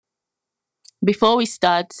Before we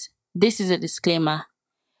start, this is a disclaimer.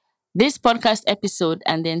 This podcast episode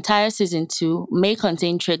and the entire season 2 may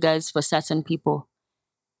contain triggers for certain people.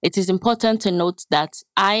 It is important to note that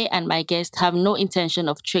I and my guest have no intention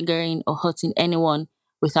of triggering or hurting anyone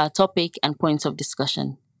with our topic and points of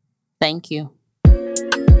discussion. Thank you.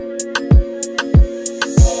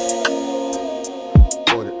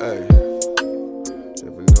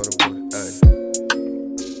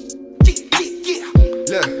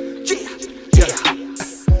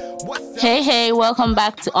 Hey, welcome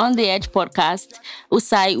back to On the Edge podcast.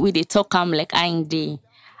 Usai with the Tokam like Aindi.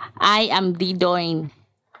 I am TheDoreen.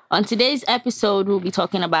 On today's episode, we'll be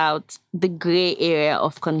talking about the gray area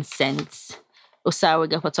of consent. Usai, we're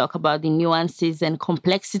going to talk about the nuances and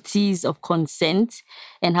complexities of consent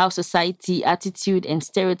and how society, attitude, and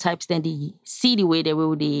stereotypes then see the way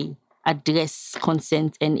they address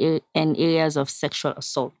consent and areas of sexual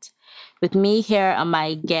assault. With me here are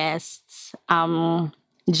my guests.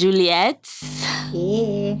 Juliet.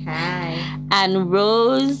 Yeah, hi. And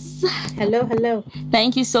Rose. Hello.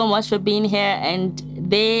 Thank you so much for being here. And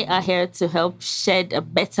they are here to help shed a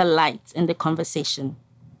better light in the conversation.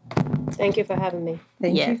 Thank you for having me.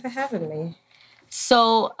 Thank you for having me.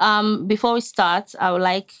 So before we start, I would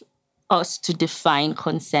like us to define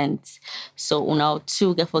consent. So una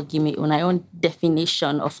two get for give me una own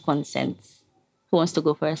definition of consent. Who wants to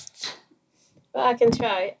go first? Well, I can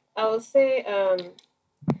try. I would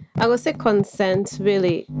say consent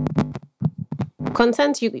really.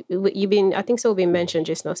 Consent, you've been, I think so, been mentioned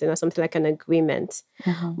just now, something like an agreement.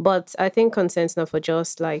 Mm-hmm. But I think consent's not for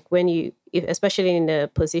just like when especially in a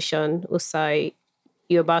position, Usai,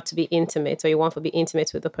 you're about to be intimate or you want to be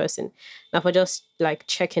intimate with the person. Now for just like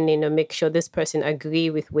checking in and make sure this person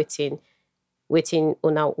agree with waiting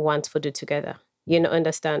una want for do together. You know,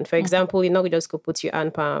 understand? For example, you're not just go put your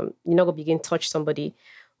hand palm, you're not going to begin touch somebody.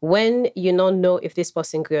 When you don't know if this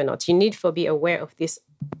person agree or not, you need to be aware of this,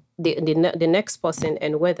 the next person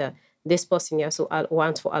and whether this person also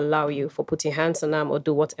want to allow you for putting hands on them or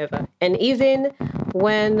do whatever. And even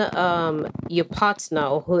when your partner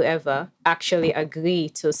or whoever actually agree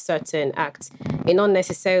to a certain act, it not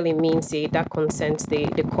necessarily means that consent they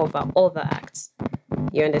cover other acts.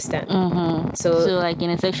 You understand? Mm-hmm. So like in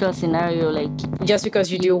a sexual scenario, like just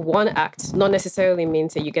because you do one act, not necessarily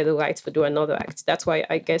means that you get the right to do another act. That's why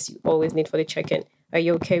I guess you always need for the check-in. Are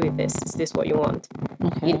you okay with this? Is this what you want?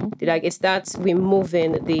 Okay. It's that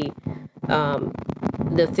removing the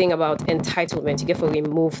thing about entitlement. You get to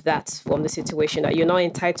remove that from the situation that you're not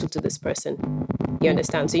entitled to this person. You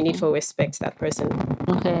understand? So you need to respect that person.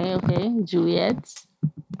 Okay. Juliet?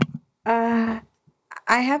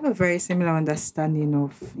 I have a very similar understanding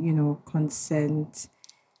of, consent,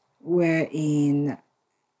 wherein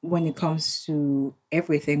when it comes to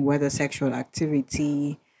everything, whether sexual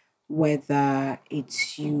activity, whether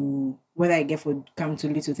I get for come to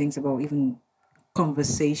little things about even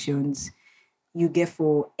conversations, you get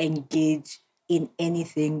for engage in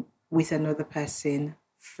anything with another person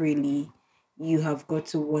freely. You have got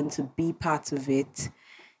to want to be part of it.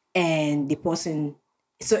 And the person,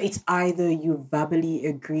 so it's either you verbally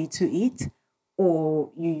agree to it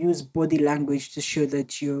or you use body language to show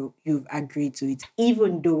that you've agreed to it.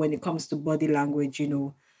 Even though when it comes to body language,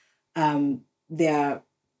 there are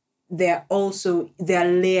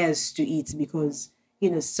layers to it because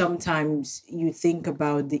sometimes you think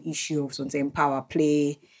about the issue of something power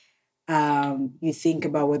play. You think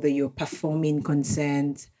about whether you're performing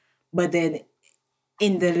consent, but then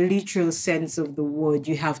in the literal sense of the word,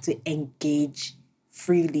 you have to engage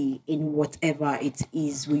freely in whatever it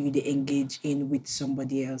is where you engage in with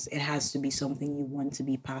somebody else. It has to be something you want to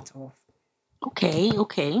be part of. Okay.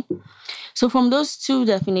 So from those two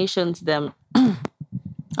definitions, then I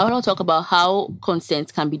want to talk about how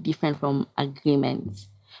consent can be different from agreement.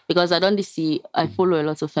 Because I follow a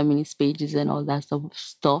lot of feminist pages and all that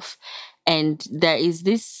stuff. And there is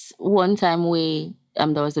this one time where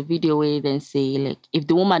there was a video where they say, like, if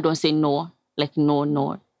the woman don't say no, like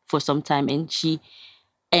no, for some time, and she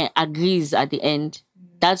agrees at the end,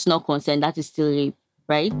 that's not consent, that is still rape,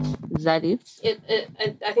 right? Is that it?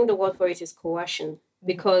 I think the word for it is coercion,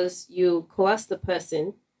 because you coerce the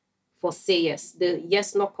person for say yes. The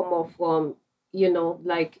yes not come off from,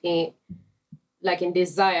 like in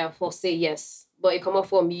desire for say yes, but it come off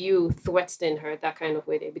from you threatening her that kind of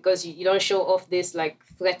way. Because you don't show off this like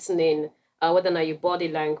threatening, whether or not your body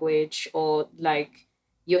language or like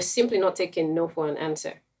you're simply not taking no for an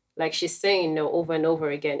answer. Like she's saying no over and over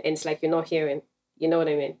again, and it's like you're not hearing. You know what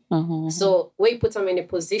I mean? Mm-hmm. So when you put them in a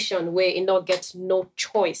position where it not gets no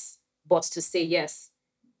choice but to say yes,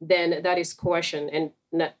 then that is coercion,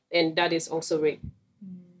 and that is also rape.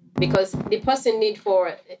 because the person need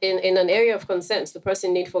for in an area of consent, the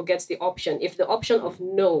person need for gets the option. If the option of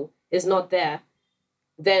no is not there,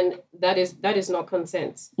 then that is not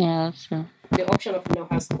consent. Yeah, that's true. The option of no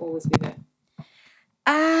has to always be there.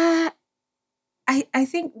 Uh I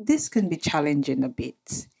think this can be challenging a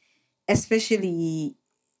bit, especially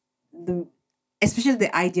the especially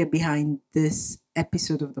the idea behind this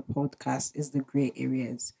episode of the podcast is the gray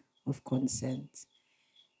areas of consent.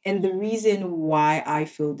 And the reason why I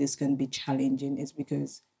feel this can be challenging is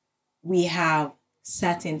because we have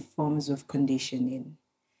certain forms of conditioning.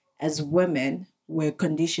 As women, we're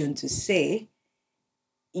conditioned to say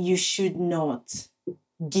you should not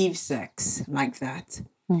give sex like that.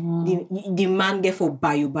 The man get for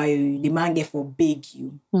buy you, the man get for beg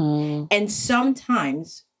you. And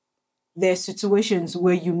sometimes there are situations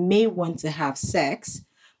where you may want to have sex,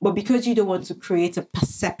 but because you don't want to create a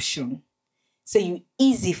perception, so you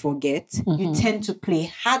easy forget, you tend to play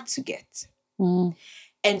hard to get. And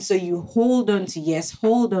so you hold on to yes,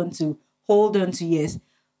 hold on to yes.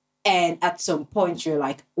 And at some point you're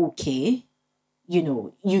like, okay,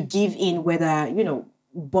 you give in, whether,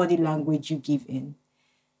 body language, you give in.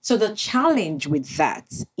 So the challenge with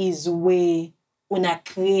that is where when I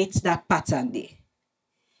create that pattern there.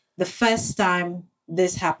 The first time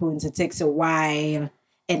this happens, it takes a while,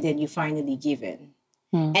 and then you finally give in.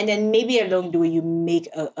 And then maybe along the way, you make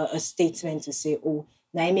a statement to say, oh,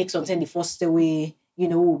 now I make something the first way,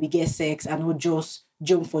 we get sex and we'll just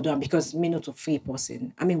jump for them because me not a free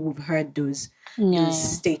person. I mean, we've heard those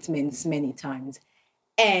statements many times.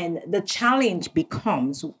 And the challenge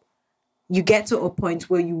becomes you get to a point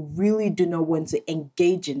where you really do not want to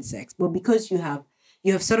engage in sex, but because you have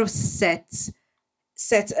sort of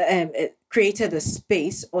created a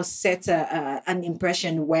space or set an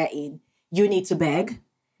impression wherein you need to beg.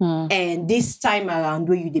 And this time around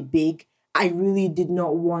where you did beg, I really did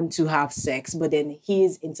not want to have sex, but then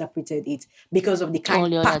he's interpreted it because of the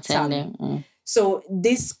kind of pattern. So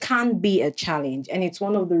this can be a challenge. And it's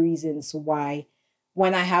one of the reasons why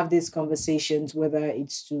when I have these conversations, whether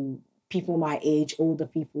it's to people my age, older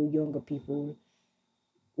people, younger people,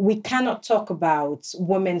 we cannot talk about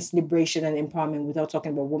women's liberation and empowerment without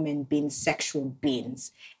talking about women being sexual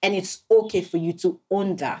beings. And it's okay for you to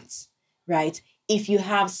own that, right? If you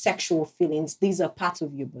have sexual feelings, these are part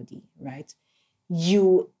of your body, right?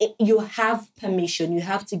 You have permission. You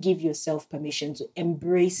have to give yourself permission to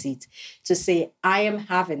embrace it, to say, I am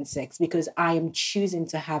having sex because I am choosing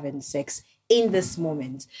to having sex in this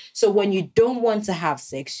moment. So when you don't want to have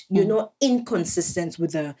sex, you're not inconsistent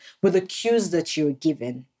with the cues that you're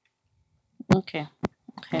given. Okay.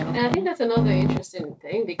 And I think that's another interesting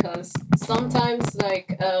thing because sometimes,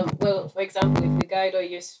 like, for example, if the guy don't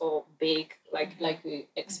use for big, like we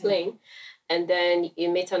explained, and then you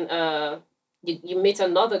meet you meet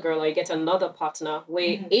another girl or you get another partner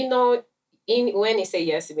where when you say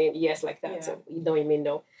yes, you mean yes like that. Yeah. So you don't mean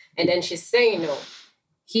no, and then she's saying no.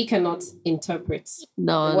 He cannot interpret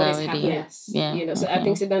what is happening. Yes. Yeah. So I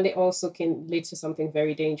think so then they also can lead to something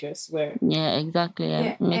very dangerous where exactly.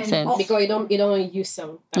 Yeah. Makes sense. Because you don't use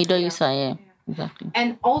some. You don't use some, yeah. Exactly.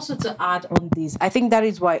 And also to add on this, I think that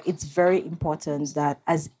is why it's very important that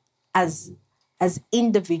as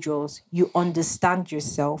individuals, you understand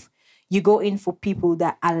yourself. You go in for people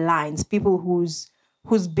that aligns, people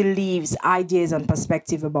whose beliefs, ideas, and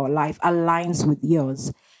perspective about life aligns with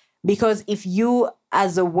yours. Because if you,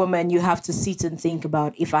 as a woman, you have to sit and think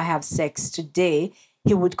about, if I have sex today,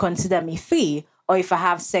 he would consider me free. Or if I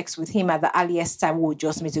have sex with him at the earliest time, will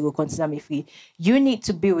just me to go consider me free. You need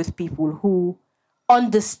to be with people who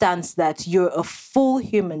understands that you're a full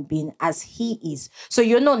human being as he is. So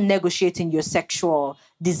you're not negotiating your sexual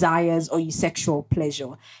desires or your sexual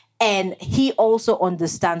pleasure. And he also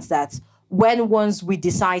understands that once we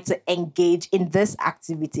decide to engage in this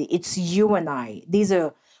activity, it's you and I. These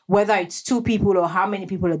are, whether it's two people or how many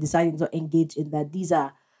people are deciding to engage in that, these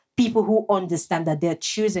are people who understand that they're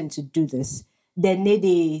choosing to do this. Then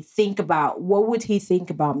they think about, what would he think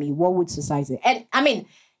about me? What would society? And I mean,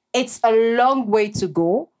 it's a long way to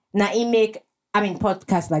go. Now,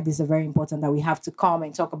 podcasts like this are very important, that we have to come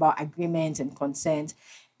and talk about agreement and consent.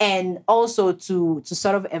 And also to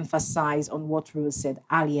sort of emphasize on what Rose said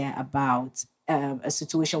earlier about a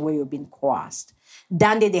situation where you're being coerced.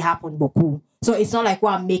 Then they happen beaucoup. So it's not like,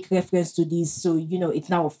 well, I make reference to this. So, it's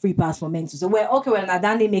now a free pass for men to say, well, okay, well, now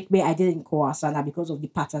then they make me, I didn't coerce, and now because of the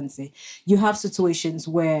pattern, say, you have situations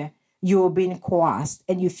where you're being coerced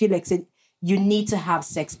and you feel like, say, you need to have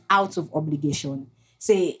sex out of obligation.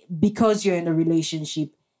 Say, because you're in a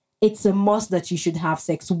relationship, it's a must that you should have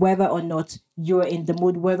sex, whether or not you're in the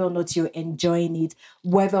mood, whether or not you're enjoying it,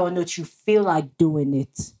 whether or not you feel like doing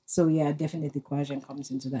it. So yeah, definitely coercion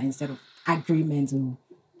comes into that instead of agreement.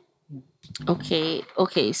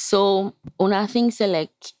 Okay. So una think say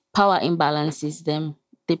like power imbalances them,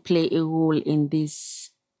 they play a role in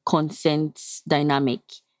this consent dynamic,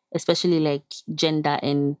 especially like gender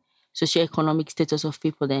and socioeconomic status of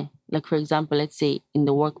people there. Like for example, let's say in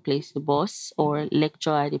the workplace, the boss or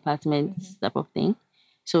lecturer department type of thing.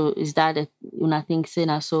 So is that a una think say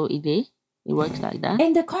na so it works like that?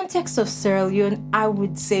 In the context of Sierra Leone, I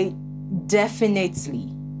would say definitely,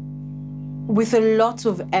 with a lot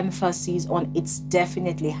of emphasis on it's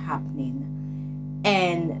definitely happening.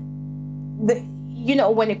 And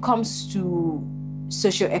when it comes to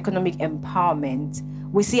socioeconomic empowerment,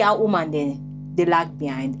 we see how women they lag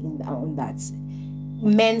behind on that.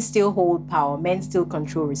 Men still hold power, men still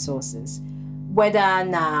control resources. Whether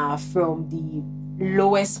from the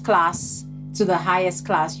lowest class to the highest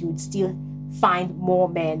class, you would still find more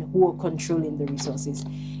men who are controlling the resources.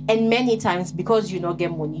 And many times, because you don't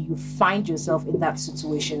get money, you find yourself in that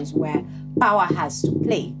situations where power has to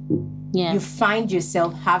play. Yeah. You find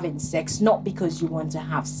yourself having sex, not because you want to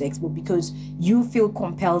have sex, but because you feel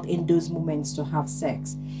compelled in those moments to have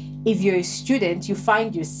sex. If you're a student, you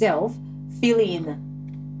find yourself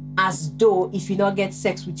feeling as though if you don't get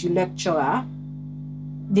sex with your lecturer,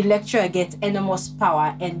 the lecturer gets enormous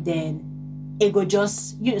power, and then it will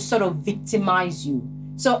just sort of victimize you.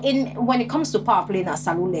 So when it comes to power playing at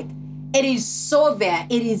Salulek, it is so there.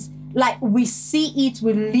 It is like we see it,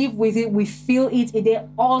 we live with it, we feel it. It is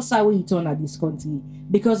all side we turn at this country.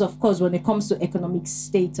 Because of course, when it comes to economic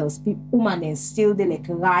status, women still they like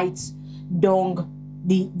right down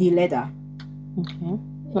the ladder. Okay.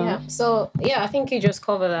 Yeah. So I think you just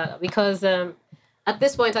covered that because at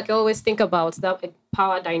this point I can always think about that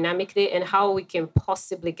power dynamically and how we can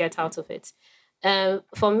possibly get out of it.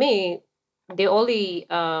 For me, the only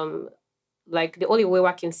the only way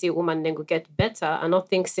I can see women then go get better, I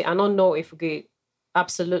don't know if we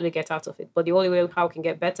absolutely get out of it, but the only way how we can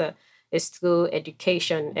get better is through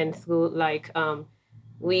education and through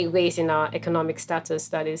we raising our economic status.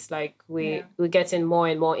 That is we're getting more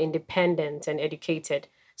and more independent and educated,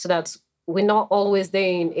 so that we're not always there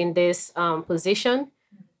in this position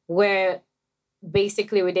where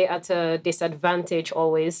basically we're there at a disadvantage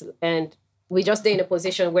always, and we just there in a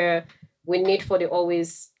position where we need for the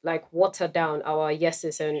always water down our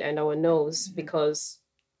yeses and our no's because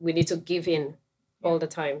we need to give in all the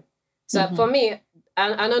time. So for me,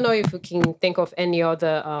 I don't know if we can think of any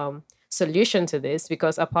other solution to this,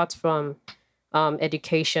 because apart from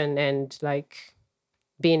education and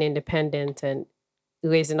being independent and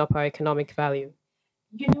raising up our economic value.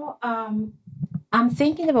 I'm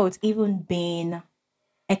thinking about even being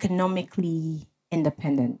economically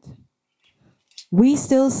independent. We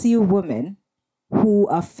still see women who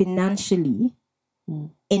are financially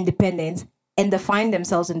independent and they find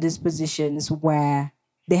themselves in these positions where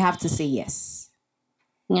they have to say yes.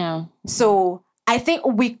 Yeah. So I think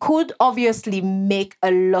we could obviously make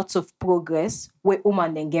a lot of progress with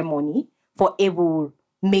women and get money for able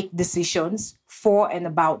make decisions for and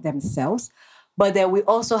about themselves. But then we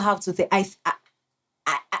also have to think,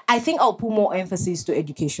 I think I'll put more emphasis to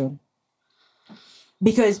education.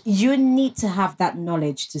 Because you need to have that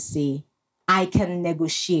knowledge to say, I can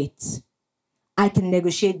negotiate. I can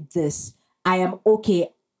negotiate this. I am okay.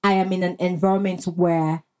 I am in an environment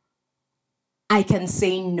where I can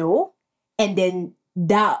say no, and then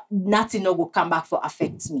that nothing will come back for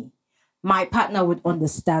affect me. My partner would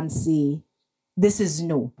understand, say, this is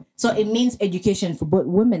no. So it means education for both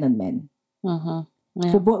women and men.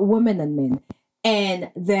 For both women and men. And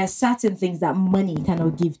there are certain things that money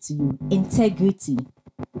cannot give to you. Integrity.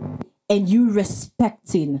 And you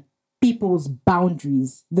respecting people's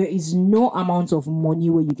boundaries. There is no amount of money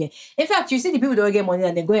where you get. In fact, you see the people don't get money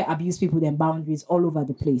and then go and abuse people, their boundaries all over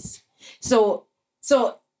the place. So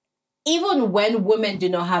even when women do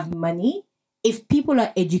not have money, if people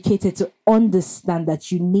are educated to understand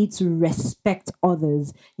that you need to respect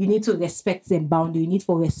others, you need to respect their boundary, you need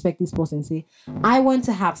to respect this person. Say, I want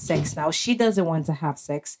to have sex now. She doesn't want to have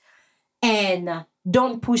sex. And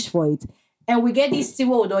don't push for it. And we get this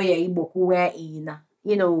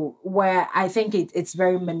where I think it's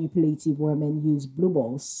very manipulative where men use blue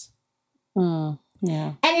balls.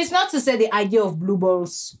 Yeah. And it's not to say the idea of blue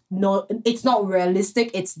balls, no, it's not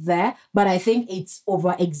realistic, it's there, but I think it's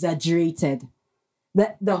over exaggerated.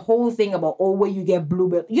 The whole thing about, when you get blue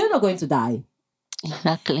ball, you're not going to die.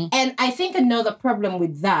 Exactly. And I think another problem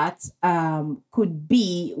with that could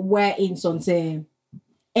be where in some say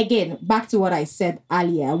again, back to what I said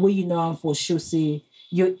earlier, where I'm for sure say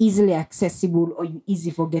you're easily accessible or you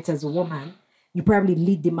easy forget as a woman, you probably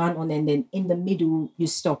lead the man on and then in the middle you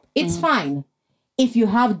stop. It's fine. If you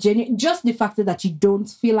have genuine, just the fact that you don't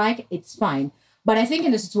feel like it's fine. But I think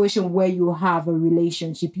in a situation where you have a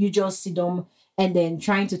relationship, you just sit down and then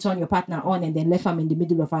trying to turn your partner on and then left him in the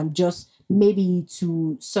middle of and just maybe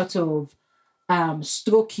to sort of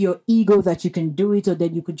stroke your ego that you can do it, or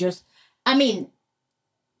then you could just, I mean,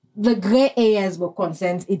 the gray areas with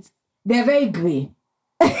consent, they're very gray.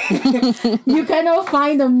 You cannot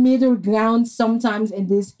find a middle ground sometimes in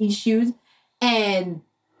these issues. And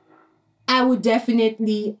I would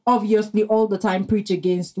definitely, obviously, all the time preach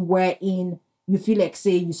against wherein you feel like,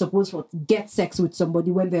 say, you're supposed to get sex with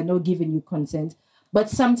somebody when they're not giving you consent. But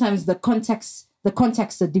sometimes the contexts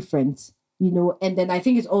are different, and then I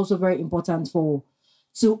think it's also very important to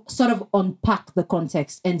sort of unpack the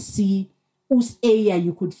context and see whose area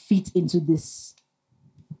you could fit into this.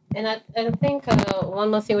 And I think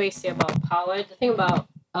one more thing we say about power, the thing about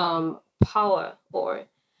power or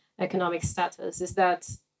economic status is that,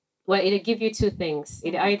 well, it'll give you two things.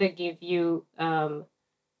 It either give you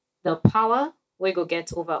the power where you go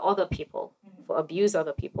get over other people, for abuse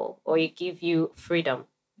other people, or it give you freedom.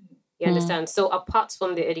 You understand? So apart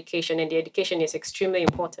from the education, and the education is extremely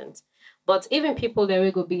important, but even people that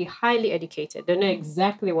will go be highly educated, they know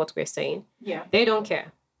exactly what we're saying. Yeah. They don't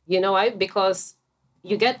care. You know why? Because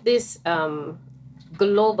you get this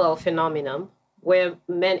global phenomenon where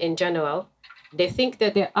men in general, they think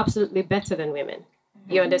that they're absolutely better than women.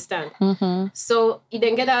 You understand? So you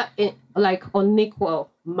then get a like unequal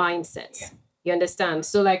mindset. Yeah. You understand?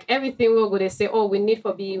 So like everything we'll go, they say, oh, we need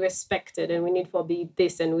for be respected and we need for be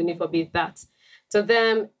this and we need for be that. To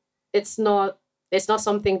them, it's not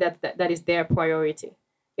something that is their priority.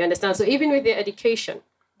 You understand? So even with their education,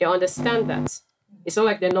 they understand that. It's not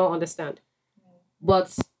like they don't understand.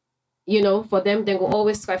 But for them, they will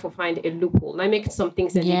always try to find a loophole. I make some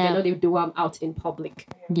things that they cannot do them out in public.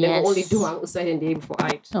 Yes. They will only do them outside and day before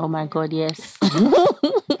I. Oh my God, yes.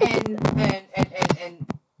 and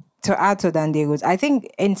to add to Dandego's, I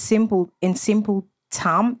think in simple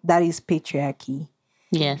term, that is patriarchy.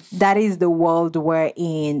 Yes. That is the world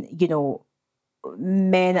wherein,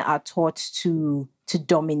 men are taught to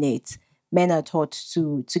dominate. Men are taught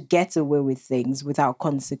to get away with things without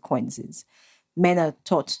consequences. Men are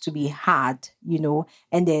taught to be hard,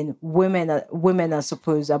 and then women are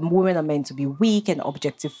meant to be weak and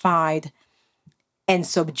objectified and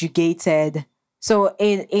subjugated. So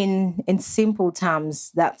in simple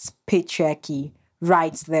terms, that's patriarchy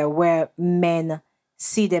right there, where men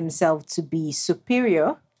see themselves to be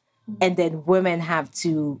superior, and then women have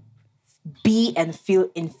to be and feel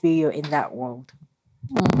inferior in that world.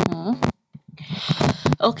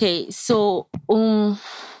 Okay, so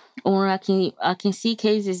I can see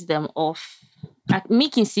cases them of me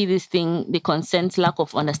can see this thing, the consent, lack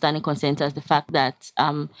of understanding consent, as the fact that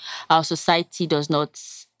our society does not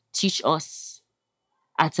teach us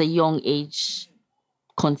at a young age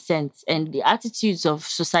consent, and the attitudes of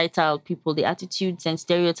societal people, the attitudes and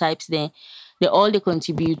stereotypes, they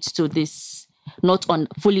contribute to this not on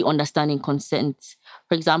fully understanding consent.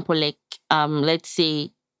 For example, like let's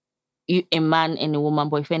say a man and a woman,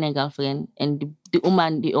 boyfriend and girlfriend, and the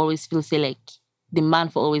woman, they always feel say like the man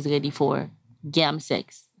for always ready for game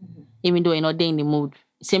sex, even though you're not there in the mood.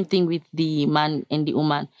 Same thing with the man and the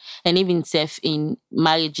woman, and even self in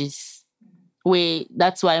marriages, where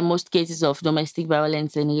that's why most cases of domestic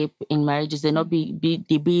violence and rape in marriages they not be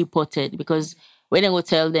reported, because when they go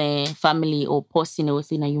tell the family or person, they will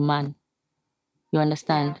say, "Na you man." You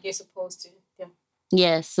understand? Yeah, you're supposed to. Yeah.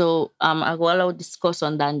 Yeah, so I will discuss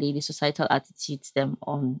on that the societal attitudes them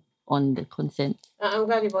on the consent. I'm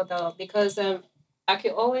glad you brought that up because I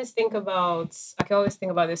can always think about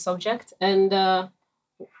the subject, and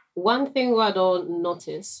one thing I don't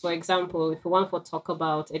notice, for example, if we want to talk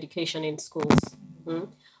about education in schools,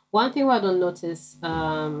 one thing I don't notice,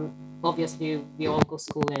 obviously we all go to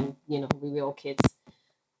school and we were all kids,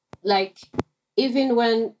 like even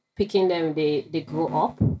when picking them, they grow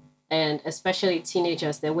up, and especially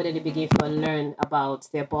teenagers, that when they begin to learn about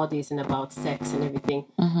their bodies and about sex and everything,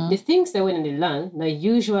 the things that when they learn are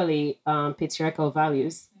usually patriarchal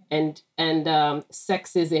values and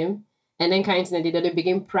sexism, and then kind of they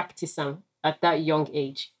begin practice them at that young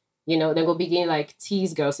age. Then go begin like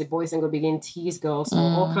tease girls, the boys then go begin tease girls, or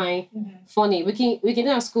all kind funny. We can do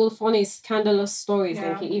at school funny scandalous stories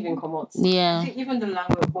that can even come out. Yeah. Even the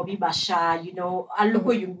language Bobby Basha, I look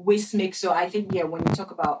where you waist make. So I think when you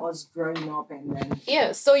talk about us growing up and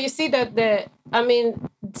then so you see that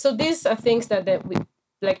so these are things that we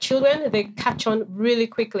like children, they catch on really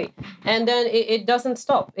quickly, and then it doesn't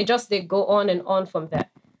stop. They go on and on from there.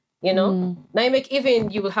 Now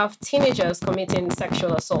you will have teenagers committing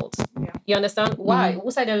sexual assault. Yeah. You understand why?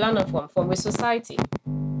 Who side they learn from with society,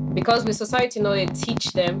 because with society now they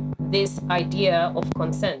teach them this idea of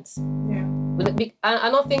consent. Yeah.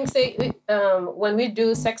 I don't think when we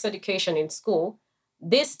do sex education in school,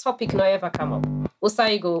 this topic not ever come up.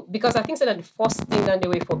 Go because I think that the first thing that they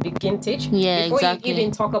wait for beginning before exactly. you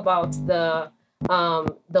even talk about the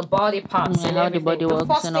body parts and how everything. the body works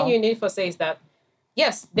first and thing all. you need to say is that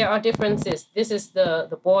yes, there are differences. This is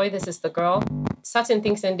the boy, this is the girl. Certain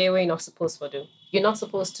things in there you're not supposed to do. You're not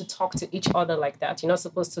supposed to talk to each other like that. You're not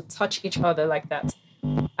supposed to touch each other like that.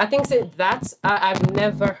 I think that I've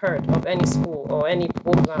never heard of any school or any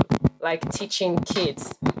program like teaching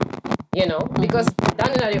kids, because that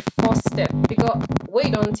is the first step. Because we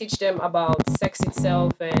don't teach them about sex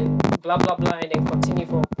itself and blah, blah, blah, and then continue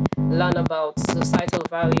to learn about societal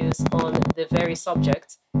values on the very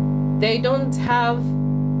subject. They don't have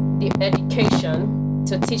the education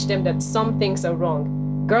to teach them that some things are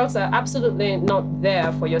wrong. Girls are absolutely not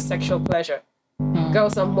there for your sexual pleasure.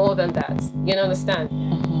 Girls are more than that. You understand?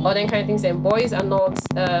 All them kind of things. And boys are not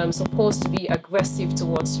supposed to be aggressive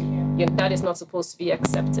towards you. That is not supposed to be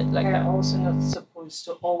accepted like They're that. also not supposed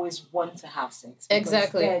to always want to have sex.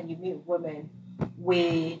 Exactly. Then you meet women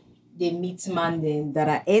where they meet men that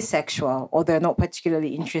are asexual or they're not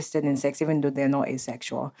particularly interested in sex, even though they're not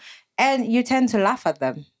asexual. And you tend to laugh at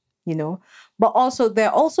them, But also, there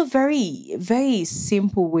are also very, very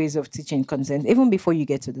simple ways of teaching consent, even before you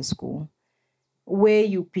get to the school, where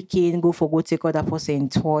you go take other person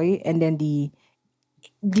toy, and then the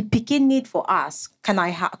picking need for us, can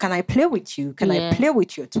I play with you? Can I play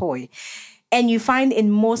with your toy? And you find in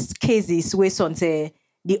most cases where some say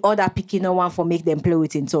the other picking no one for make them play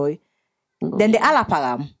with in toy, then the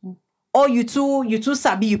alaparam. Or you too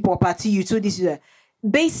sabi you property, you too this.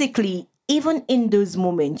 Basically, even in those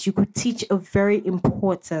moments, you could teach a very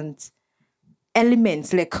important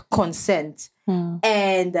element like consent.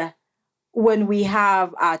 And when we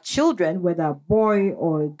have our children, whether a boy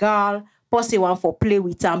or a girl, pussy one for play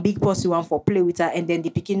with her, and big pussy one for play with her, and then the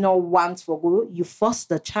picking no wants for go, you force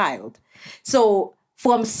the child. So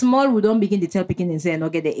from small, we don't begin to tell picking and say,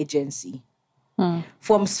 not get the agency.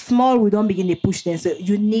 From small, we don't begin to push them. So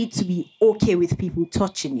you need to be okay with people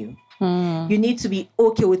touching you. You need to be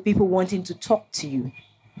okay with people wanting to talk to you.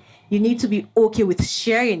 You need to be okay with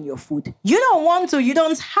sharing your food. You don't want to, you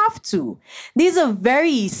don't have to. These are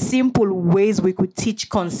very simple ways we could teach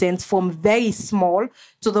consent from very small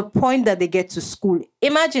to the point that they get to school.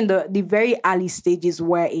 Imagine the very early stages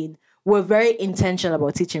we're in. We're very intentional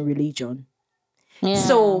about teaching religion. Yeah.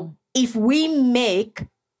 So if we make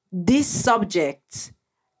this subject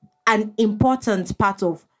an important part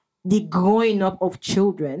of the growing up of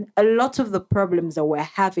children, a lot of the problems that we're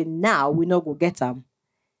having now, we not go get them.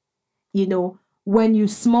 When you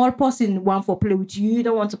small person want for play with you, you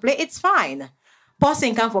don't want to play, it's fine.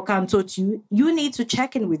 Person can't touch you. You need to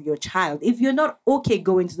check in with your child. If you're not okay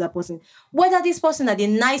going to that person, whether this person are the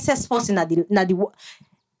nicest person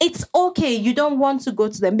it's okay. You don't want to go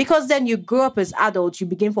to them because then you grow up as adults. You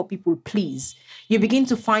begin for people please. You begin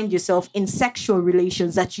to find yourself in sexual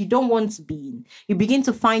relations that you don't want to be in. You begin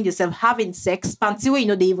to find yourself having sex until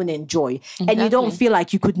they even enjoy. Exactly. And you don't feel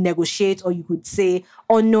like you could negotiate or you could say,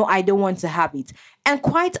 oh no, I don't want to have it. And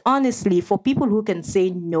quite honestly, for people who can say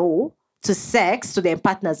no to sex, to their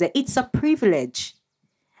partners, it's a privilege.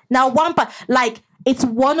 Now, it's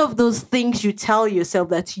one of those things you tell yourself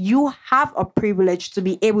that you have a privilege to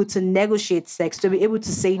be able to negotiate sex, to be able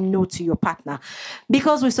to say no to your partner.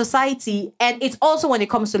 Because with society, and it's also when it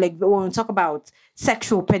comes to when we talk about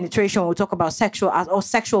sexual penetration, we talk about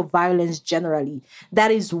sexual violence generally,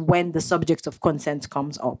 that is when the subject of consent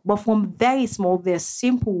comes up. But from very small, there's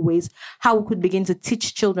simple ways how we could begin to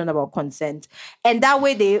teach children about consent. And that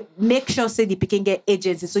way they make sure, say, they can get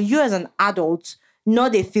agency. So you as an adult,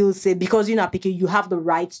 they feel say because you're not picking, you have the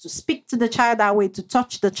right to speak to the child that way, to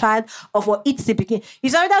touch the child, or for eat the picking. You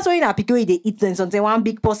say that's why you're not picking, they eat them. Something one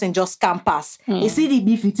big person just can't pass. You see the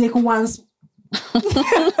beef, you take once.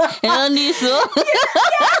 Only so.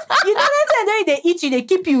 Yes. You know that they eat you, they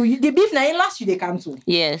keep you. The beef now last you they come to.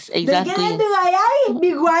 Yes, exactly. They get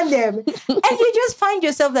big one them, and you just find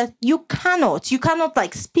yourself that you cannot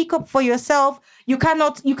speak up for yourself. You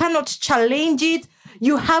cannot challenge it.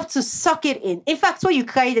 you have to suck it in. In fact, when you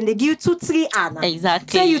cry, then they give you 2, 3 Anna.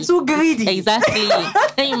 Exactly. Say you're too greedy. Exactly.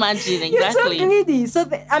 Can you imagine? Exactly. You're too greedy. So,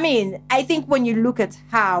 I think when you look at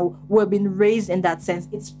how we've been raised in that sense,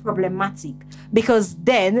 it's problematic. Because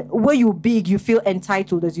then, when you're big, you feel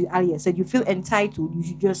entitled, as you earlier said, you feel entitled, you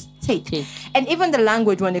should just take. And even the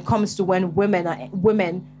language when it comes to when women are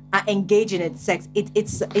engaging in sex,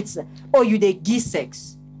 it's oh, you they give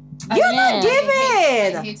sex. You're not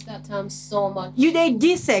giving. I hate that term so much. You they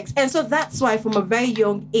give sex. And so that's why from a very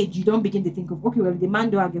young age, you don't begin to think of, okay, well, the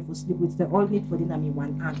man don't get for sleep with, they all need for dinner in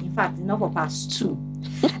one hand. In fact, enough of past 2.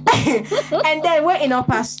 And then we're in our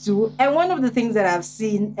past 2. And one of the things that I've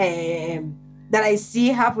seen, that I see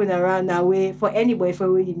happen around now, where for any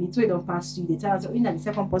boyfriend where you meet, we don't pass 2, they tell us, the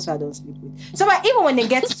second person I don't sleep with. So but even when they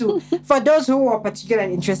get to, for those who are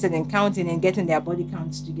particularly interested in counting and getting their body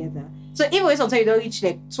counts together, so even when sometimes you don't reach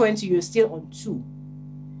like 20, you're still on 2.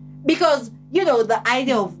 Because, the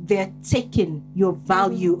idea of they're taking your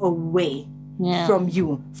value away from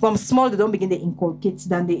you. From small, they don't begin to inculcate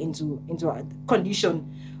then they into a condition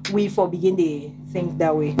we for begin to think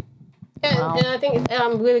that way. Yeah, and I think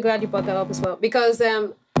I'm really glad you brought that up as well. Because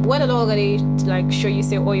when it already show you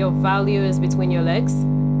say, oh, your value is between your legs,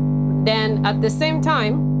 then at the same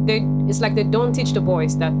time, it's like they don't teach the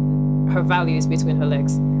boys that her value is between her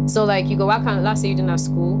legs. So you go work on, last year you didn't have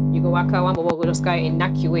school, you go work on one but with guy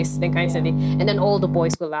innocuous, then kind of thing, and then all the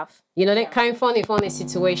boys will laugh. That kind of funny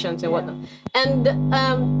situations and whatnot.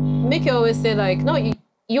 And Mickey always say no,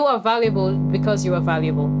 you are valuable because you are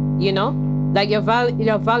valuable, your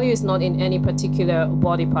value is not in any particular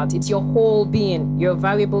body part. It's your whole being. You're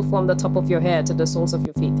valuable from the top of your head to the soles of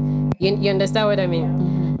your feet. You understand what I mean?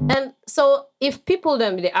 Mm-hmm. And so if people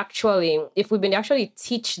if we've been actually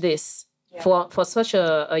teach this for such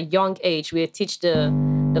a young age, we teach the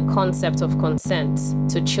concept of consent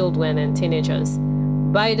to children and teenagers.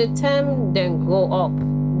 By the time they grow up,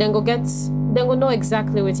 then go know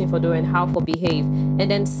exactly what for doing, how to behave, and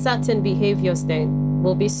then certain behaviors then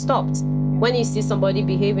will be stopped. When you see somebody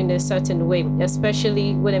behave in a certain way,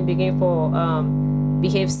 especially when they begin for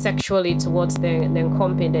behave sexually towards their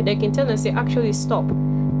company, they can tell them, say, actually stop.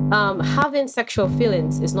 Having sexual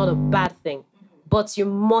feelings is not a bad thing, but you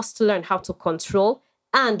must learn how to control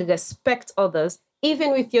and respect others,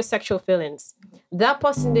 even with your sexual feelings. That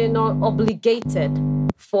person, they're not obligated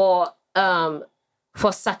for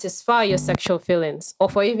satisfy your sexual feelings or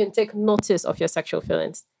for even take notice of your sexual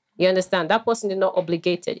feelings. You understand? That person is not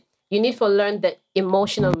obligated. You need to learn the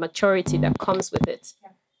emotional maturity that comes with it. Yeah.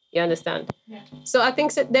 You understand? Yeah. So I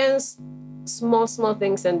think there's small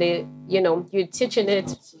things, and you're teaching it.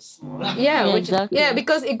 So small. Yeah, exactly.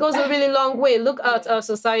 Because it goes a really long way. Look at our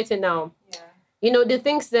society now. Yeah. The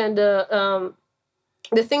things that the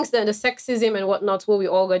sexism and whatnot, what we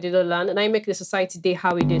already learn, and I make the society day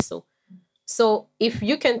how it is so. So if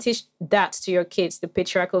you can teach that to your kids, the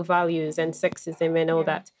patriarchal values and sexism and all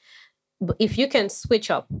that, but if you can switch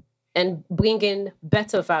up and bring in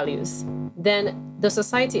better values, then the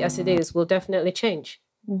society as it is will definitely change.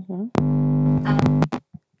 Mm-hmm.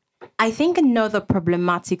 I think another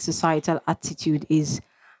problematic societal attitude is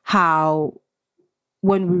how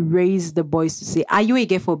when we raise the boys to say, are you a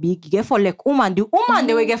get for big? You get for like woman, the woman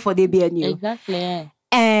they will get for the BNU. Exactly.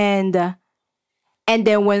 And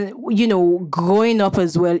then when, growing up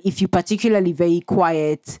as well, if you're particularly very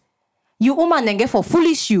quiet, you woman then get for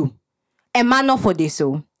foolish you. And man not for this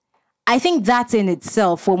so. I think that in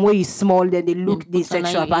itself, from where you're small, then they look the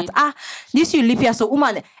sexual part. This you lip here, so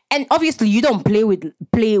woman. And obviously you don't play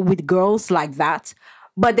with girls like that.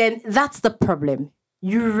 But then that's the problem.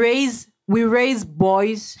 We raise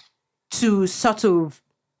boys to sort of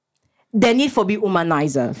the need for be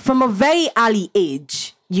womanizer from a very early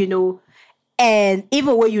age, And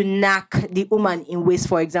even when you knock the woman in ways,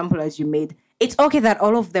 for example, as you made, it's okay that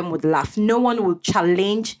all of them would laugh. No one will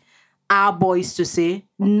challenge our boys to say,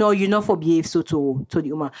 no, you're not for behave so to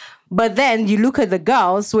the woman. But then you look at the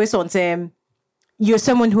girls where sometimes you're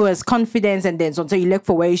someone who has confidence, and then sometimes you look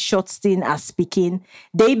for very short stint as speaking,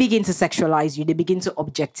 they begin to sexualize you, they begin to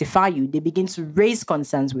objectify you, they begin to raise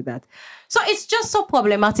concerns with that. So it's just so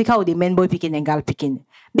problematic how the men boy picking and girl picking.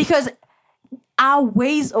 Because our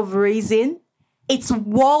ways of raising, it's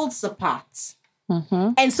worlds apart.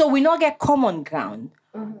 Mm-hmm. And so we not get common ground.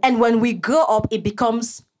 Mm-hmm. And when we grow up, it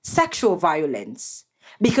becomes sexual violence,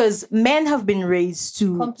 because men have been raised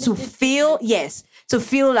to feel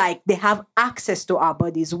like they have access to our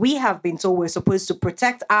bodies. We have been told we're supposed to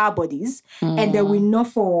protect our bodies, and that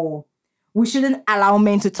we shouldn't allow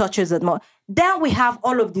men to touch us anymore. then we have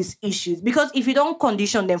all of these issues, because if you don't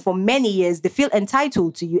condition them for many years, they feel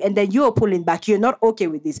entitled to you, and then you're pulling back. You're not okay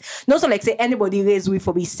with this. Not so like say anybody raised with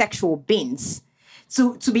for be sexual beings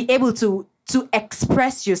to be able to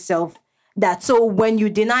express yourself. That so when you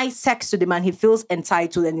deny sex to the man, he feels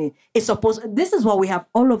entitled, and it's supposed. This is what we have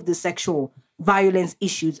all of the sexual violence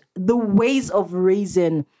issues, the ways of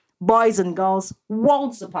raising boys and girls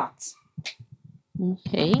worlds apart.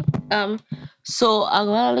 Okay. So I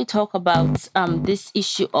want to talk about this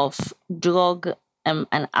issue of drug and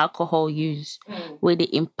alcohol use, where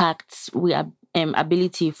the impacts we are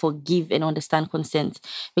ability for give and understand consent,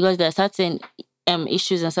 because there are certain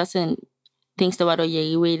issues and certain things that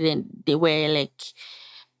they were like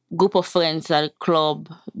group of friends at a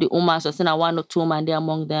club, the woman, so one or two women there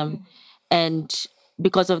among them, and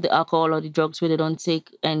because of the alcohol or the drugs where they don't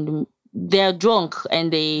take, and they're drunk,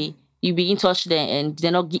 and you begin to touch them, and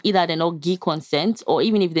either they're not give consent, or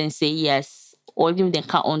even if they say yes, or even if they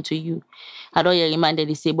count on to you. I don't remind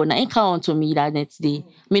they say, but now ain't count on to me that next day.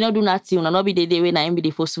 Me not do nothing, not be the day when I be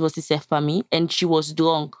the first self for me, and she was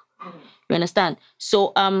drunk. You understand?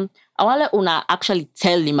 So I want to una actually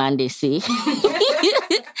tell the man they say.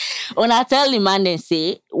 When I tell the man they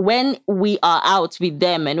say, when we are out with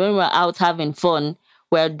them and when we're out having fun,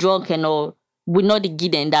 we're drunk and all, we not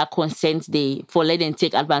give them that consent day for letting them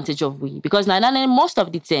take advantage of we. Because now most of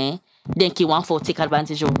the time, they can want for take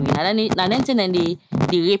advantage of we. Now then the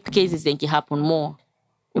rape cases then can happen more.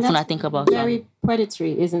 If I think about it. Very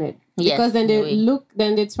predatory, isn't it? Yes, because then in a way.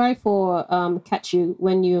 then they try for catch you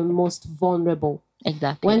when you're most vulnerable.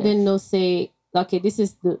 Exactly. When they yes. know say, okay, this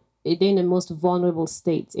is they're in the most vulnerable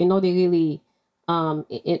state. You know, they really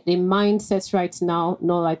the mindsets right now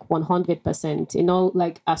not like 100%. You know,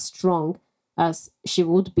 like as strong as she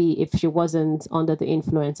would be if she wasn't under the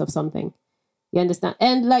influence of something. You understand?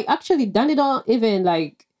 And like actually, that don't even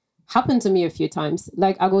like happened to me a few times.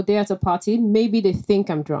 Like I go there at a party, maybe they think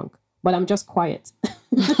I'm drunk, but I'm just quiet.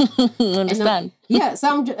 Understand? Yeah, so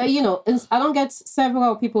I'm, I don't get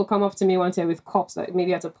several people come up to me one day with cups, like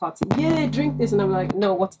maybe at a party. Yeah, drink this, and I'm like,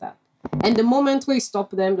 no, what's that? And the moment we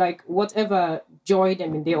stop them, like whatever joy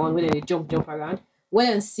them in their on, whether they jump around,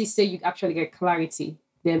 when and see say you actually get clarity,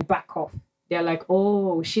 then back off. They're like,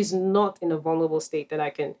 oh, she's not in a vulnerable state that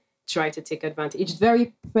I can try to take advantage. It's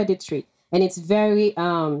very predatory, and it's very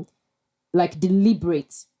like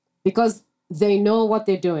deliberate, because they know what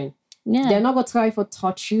they're doing. Yeah. They're not going to try for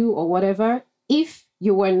touch you or whatever if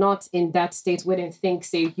you were not in that state where they think,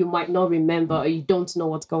 say, you might not remember or you don't know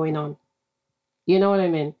what's going on. You know what I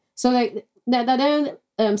mean? So like that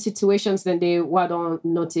then situations then they don't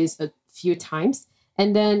notice a few times,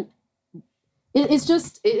 and then it's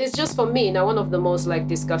just for me now one of the most like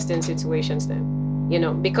disgusting situations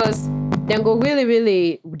then, because then go really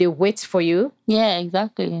really they wait for you. Yeah,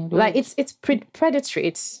 exactly. Like it's predatory.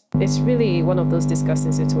 It's really one of those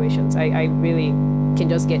disgusting situations. I really can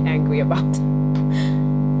just get angry about.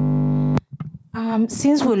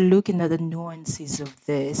 Since we're looking at the nuances of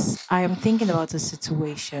this, I am thinking about a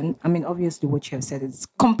situation. I mean, obviously, what you have said is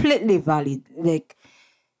completely valid. Like,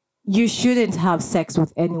 you shouldn't have sex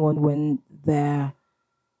with anyone when they're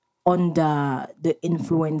under the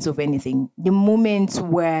influence of anything. The moment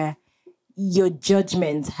where your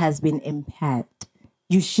judgment has been impaired,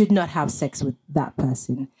 you should not have sex with that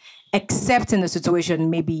person, except in a situation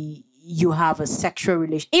maybe you have a sexual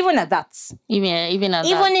relation, even at that. Even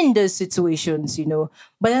In those situations,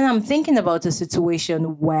 But then I'm thinking about a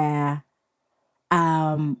situation where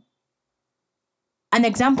an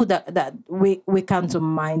example that we come to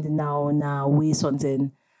mind now we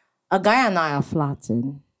something. A guy and I are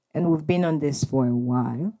flirting, and we've been on this for a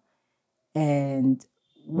while, and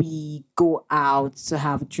we go out to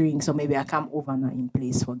have drinks, or maybe I come over now in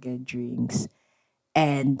place for get drinks,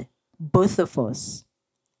 and both of us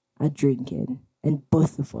are drinking and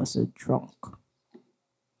both of us are drunk.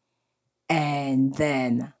 And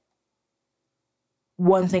then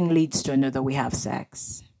one thing leads to another, we have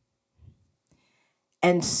sex.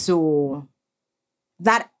 And so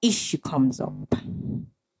that issue comes up.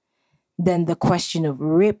 Then the question of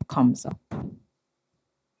rape comes up.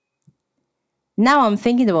 Now I'm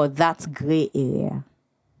thinking about that gray area.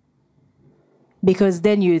 Because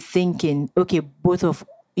then you're thinking, okay, both of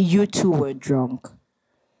you two were drunk.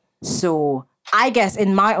 So I guess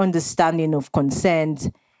in my understanding of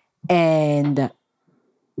consent and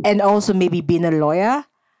also maybe being a lawyer,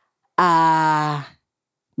 my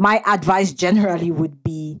advice generally would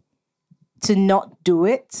be to not do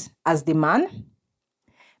it as the man.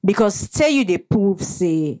 Because say you they prove,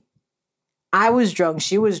 say, I was drunk,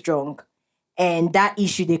 she was drunk, and that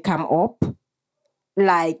issue they come up,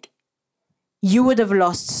 like, you would have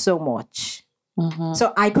lost so much.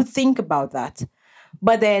 So I could think about that.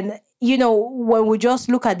 But then, when we just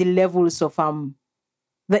look at the levels of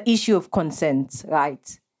the issue of consent,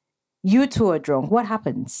 right? You two are drunk. What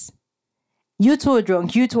happens? You two are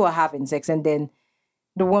drunk. You two are having sex. And then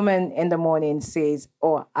the woman in the morning says,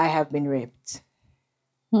 "Oh, I have been raped."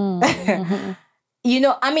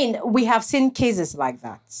 We have seen cases like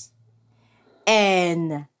that.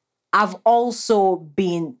 And I've also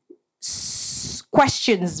been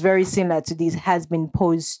questions very similar to this has been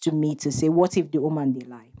posed to me to say, what if the woman they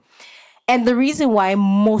lie? And the reason why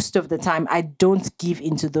most of the time I don't give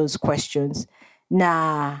into those questions,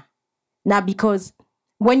 because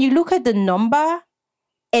when you look at the number,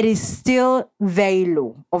 it is still very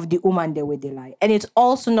low of the woman there where they lie. And it's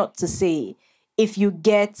also not to say if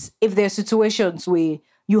there are situations where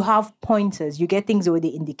you have pointers, you get things where they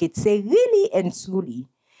indicate, say really and truly,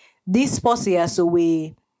 this person so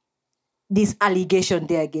where this allegation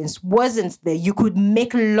there against wasn't there, you could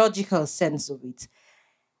make logical sense of it.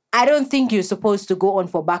 I don't think you're supposed to go on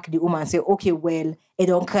for back the woman and say, okay, well, it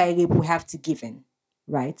don't cry rape, we have to give in.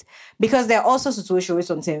 Right? Because there are also situations where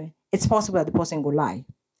sometimes it's possible that the person go lie.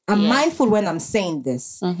 I'm mindful when I'm saying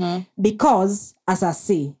this because, as I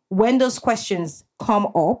say, when those questions come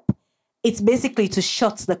up, it's basically to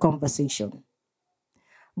shut the conversation.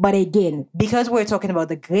 But again, because we're talking about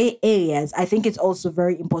the gray areas, I think it's also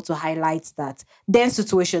very important to highlight that then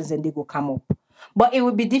situations and they will come up. But it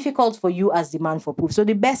would be difficult for you as the man for proof. So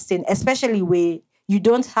the best thing, especially where you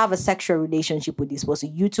don't have a sexual relationship with this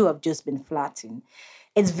person, you two have just been flirting.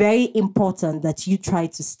 It's very important that you try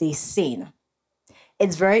to stay sane.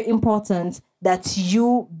 It's very important that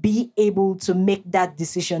you be able to make that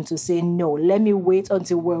decision to say, no, let me wait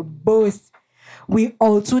until we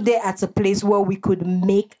all today at a place where we could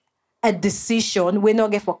make a decision. We're not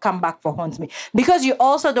going to come back for hunt me. Because you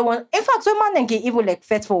also don't want, in fact, some man can even like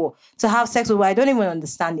fet for to have sex with, I don't even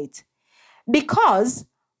understand it. Because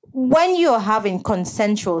when you're having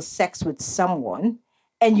consensual sex with someone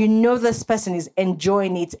and you know this person is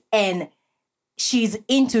enjoying it and she's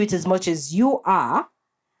into it as much as you are,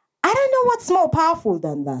 I don't know what's more powerful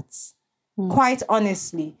than that, quite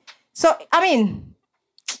honestly. So,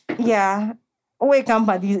 yeah, wake up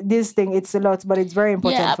at this thing, it's a lot, but it's very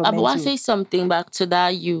important for I men want to to say something back to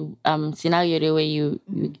that scenario the way you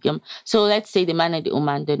so let's say the man and the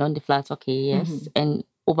woman they're on the flat, okay, yes, and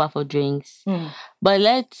over for drinks. But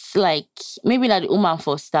let's like maybe not the woman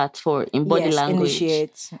for start for in body language.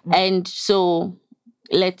 Initiate. And so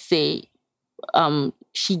let's say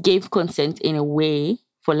she gave consent in a way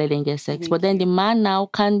for letting get sex. But then the man now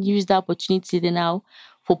can use the opportunity now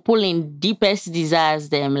for pulling deepest desires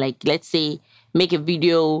them. Like let's say make a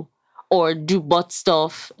video or do butt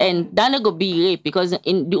stuff. And that not go be rape because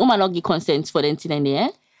the woman not give consent for the incident there.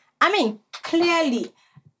 Clearly.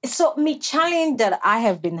 So me challenge that I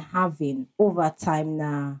have been having over time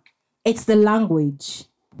now, it's the language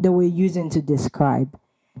that we're using to describe.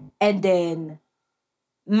 And then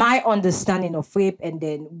my understanding of rape, and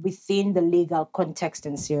then within the legal context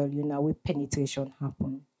and scenario, where penetration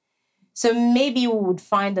happen. So maybe we would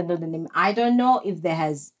find another name. I don't know if there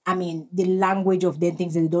has, the language of the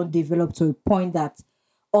things that they don't develop to a point that,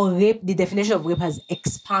 or rape, the definition of rape has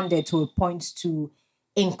expanded to a point to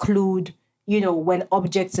include, when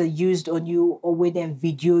objects are used on you or when they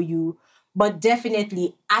video you. But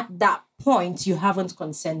definitely at that point, you haven't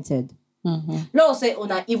consented. Law say,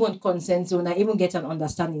 una even consent, una even get an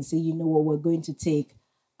understanding, say, you know what, we're going to take,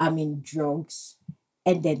 drugs,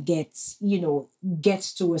 and then gets to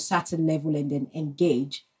a certain level and then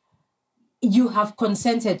engage. You have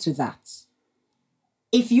consented to that.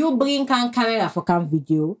 If you bring can camera for can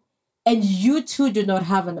video, and you two do not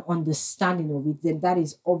have an understanding of it, then that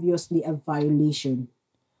is obviously a violation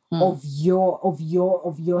of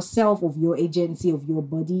yourself, of your agency, of your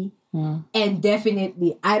body. And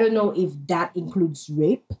definitely, I don't know if that includes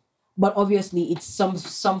rape, but obviously it's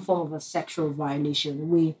some form of a sexual violation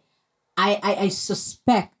where I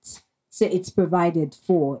suspect say it's provided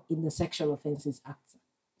for in the Sexual Offences Act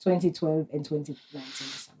 2012 and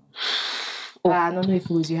 2019. I don't know if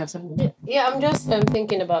Rose, you have something. Yeah, I'm just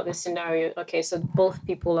thinking about this scenario. Okay, so both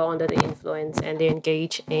people are under the influence and they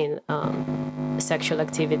engage in sexual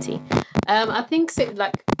activity. I think if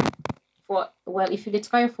you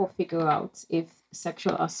try to figure out if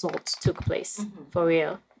sexual assault took place for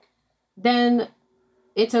real, then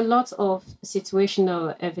it's a lot of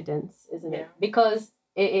situational evidence, isn't it? Because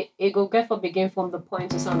it go get for begin from the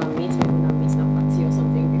point to sound and meet when I meet a party or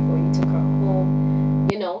something before you took her home,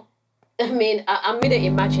 I'm gonna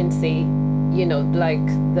imagine say, like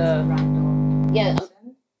the random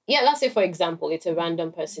yeah, let's say for example, it's a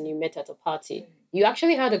random person you met at a party. You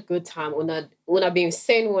actually had a good time. Una being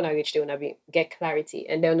saying when I reach there, una get clarity,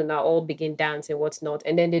 and then una all begin dancing whatnot,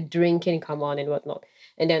 and then the drinking come on and whatnot,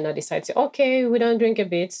 and then I decide to okay, we don't drink a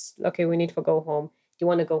bit. Okay, we need to go home. Do you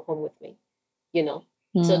want to go home with me? You know.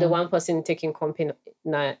 So the one person taking company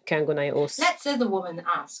can go na Let's say the woman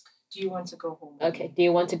asks, "Do you want to go home?" Okay, do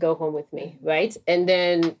you want to go home with me? Right? And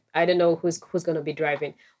then I don't know who's gonna be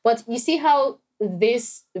driving. But you see how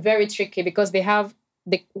this very tricky because they have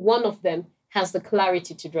one of them has the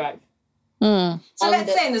clarity to drive. So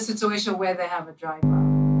let's say in the situation where they have a driver.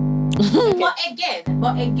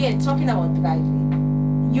 But again, talking about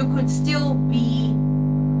driving, you could still be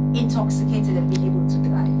intoxicated and be able to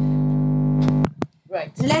drive.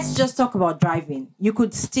 Right. Let's just talk about driving. You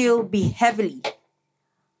could still be heavily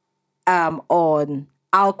on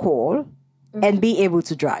alcohol and be able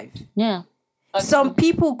to drive. Yeah. Okay. Some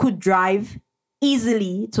people could drive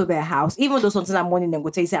easily to their house, even though sometimes I'm morning and go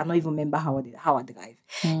tell you, say, I don't even remember how I drive.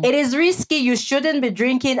 It is risky. You shouldn't be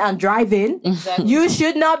drinking and driving. Exactly. You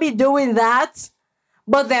should not be doing that.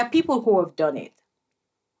 But there are people who have done it.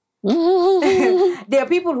 There are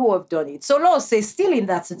people who have done it. So let's say, still in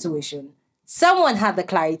that situation, someone had the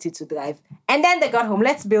clarity to drive, and then they got home.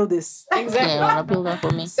 Let's build this. Exactly. Yeah, wanna build that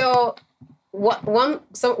for me. So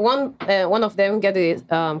one of them get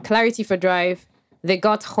the clarity for drive. They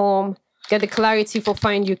got home, get the clarity for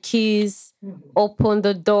find your keys, open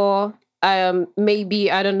the door.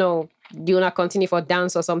 Maybe I don't know. Do not continue for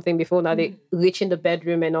dance or something before now they reach in the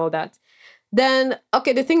bedroom and all that. Then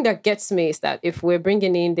okay, the thing that gets me is that if we're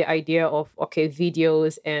bringing in the idea of okay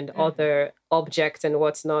videos and other objects and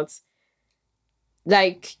whatnot,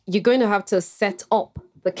 like you're going to have to set up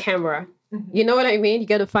the camera. You know what I mean? You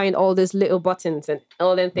got to find all these little buttons and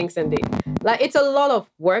all them things and like it's a lot of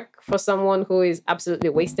work for someone who is absolutely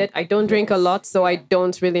wasted. I don't drink a lot, so I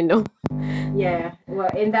don't really know. Yeah. Well,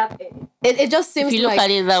 in that, It just seems If you look like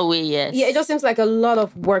at it that way, yes. yeah, it just seems like a lot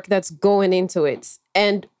of work that's going into it.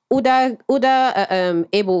 And Uda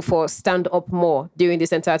able for stand up more during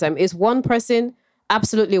this entire time. Is one person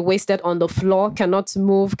absolutely wasted on the floor, cannot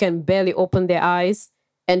move, can barely open their eyes,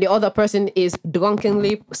 and the other person is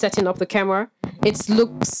drunkenly setting up the camera. It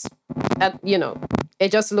looks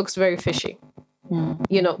it just looks very fishy.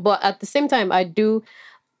 But at the same time I do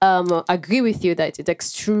agree with you that it's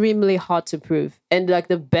extremely hard to prove. And like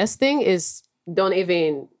the best thing is don't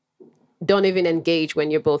even engage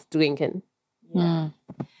when you're both drinking.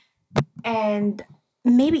 and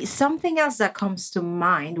maybe something else that comes to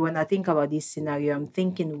mind when I think about this scenario, I'm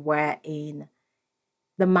thinking wherein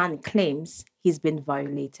the man claims he's been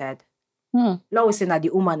violated. Law saying that the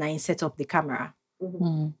woman set up the camera.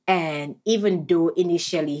 And even though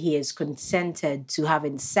initially he has consented to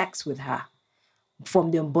having sex with her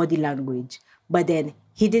from their body language, but then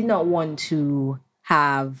he did not want to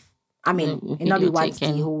have, I mean, another wants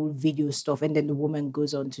the whole video stuff, and then the woman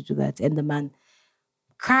goes on to do that, and the man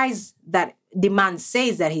cries that the man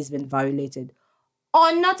says that he's been violated,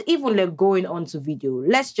 or not even like going on to video.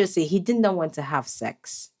 Let's just say he did not want to have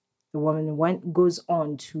sex. The woman goes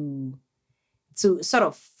on to sort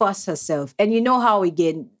of fuss herself. And you know how,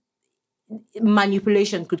 again,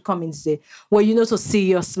 manipulation could come in and say, well, you're not so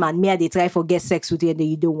serious, man. Me, they try for get sex with you and then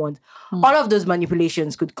you don't want. All of those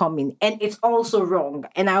manipulations could come in. And it's also wrong.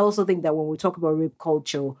 And I also think that when we talk about rape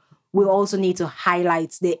culture, we also need to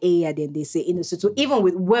highlight the area that they say in the situation, even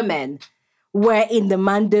with women, wherein the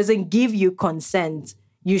man doesn't give you consent,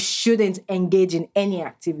 you shouldn't engage in any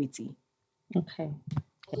activity. Okay,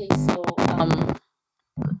 so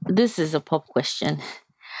this is a pop question.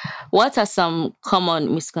 What are some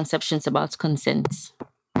common misconceptions about consent?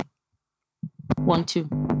 1, 2.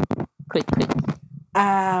 Quick.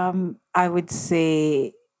 I would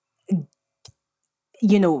say,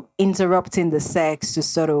 interrupting the sex to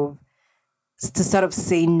sort of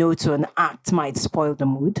say no to an act might spoil the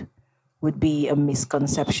mood would be a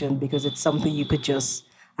misconception, because it's something you could just,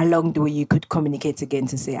 along the way, you could communicate again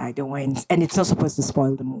to say, I don't want, and it's not supposed to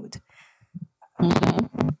spoil the mood.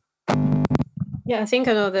 Yeah, I think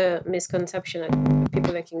another misconception that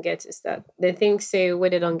people can get is that they think, say,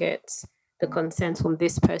 when they don't get the consent from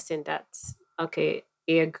this person that, okay,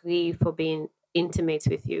 they agree for being intimate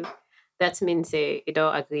with you, that means they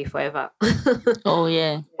don't agree forever. Oh,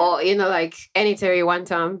 yeah. Or, like anytime one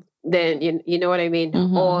time, then you know what I mean?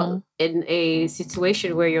 Or in a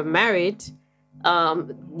situation where you're married,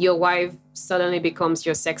 your wife suddenly becomes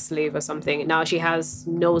your sex slave or something. Now she has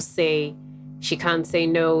no say. She can't say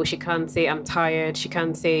no. She can't say I'm tired. She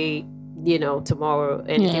can't say, tomorrow,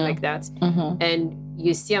 anything like that. And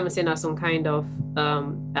you see, I'm saying, as some kind of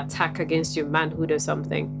attack against your manhood or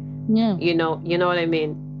something. Yeah. You know what I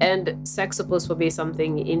mean? And sex supposed to be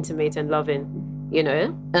something intimate and loving,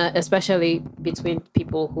 especially between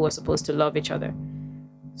people who are supposed to love each other.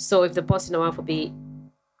 So if the person want to be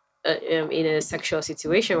in a sexual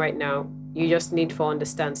situation right now, you just need to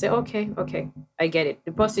understand. Say, okay, I get it.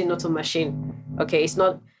 The person is not a machine. Okay, it's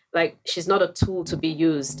not like she's not a tool to be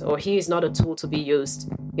used, or he is not a tool to be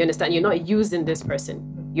used. You understand? You're not using this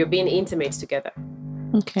person. You're being intimate together.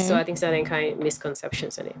 So Okay. I think certain kind of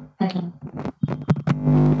misconceptions in it. Okay.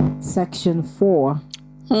 Section 4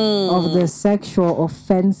 of the Sexual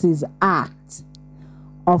Offences Act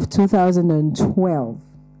of 2012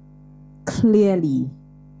 clearly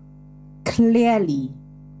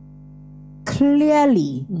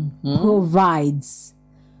provides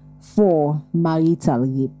for marital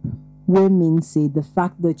rape. Women say the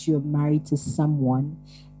fact that you're married to someone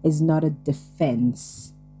is not a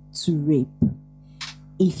defense to rape.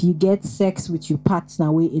 If you get sex with your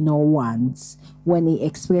partner way in all once, when they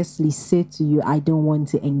expressly say to you, I don't want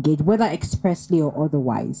to engage, whether expressly or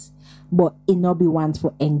otherwise, but it not be want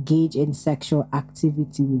to engage in sexual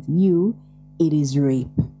activity with you, it is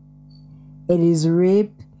rape. It is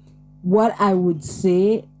rape. What I would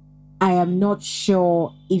say, I am not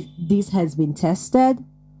sure if this has been tested,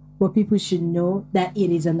 but people should know that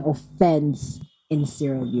it is an offense in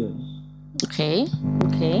Sierra Leone. Okay.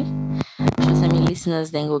 Just I mean,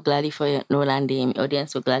 listeners then go gladly for Norandi.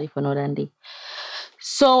 Audience go gladly for Norandi.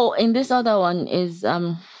 So in this other one is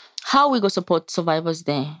how we go support survivors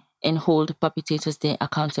there and hold perpetrators there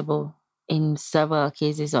accountable in several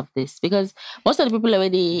cases of this, because most of the people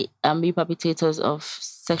already be perpetrators of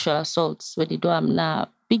sexual assaults where they do now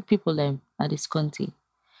big people them at this country.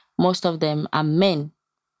 Most of them are men.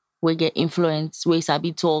 We get influence, we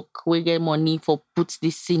sabi talk, we get money for put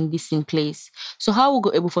this in place. So how we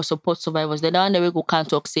go able for support survivors? The one that we go can't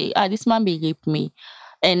talk, say, this man be raped me.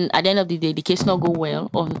 And at the end of the day, the case not go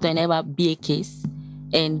well, or there never be a case.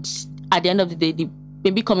 And at the end of the day, the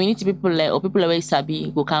maybe community people like or people like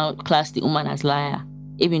sabi go can't class the woman as liar,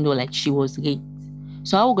 even though like she was raped.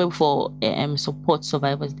 So how we go for support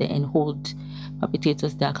survivors there and hold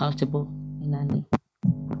perpetrators there accountable in Nani?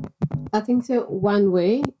 I think so. One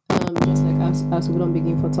way, just like as we don't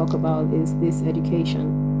begin for talk about, is this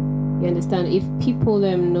education. You understand? If people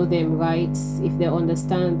know them rights, if they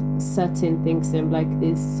understand certain things, them like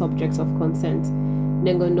these subjects of consent,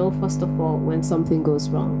 then go know first of all when something goes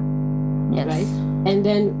wrong, Yes. right? And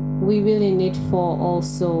then we really need for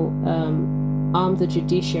also arm the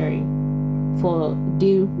judiciary for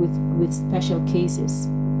deal with special cases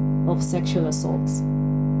of sexual assaults.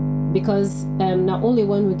 Because not only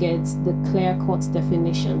when we get the clear-cut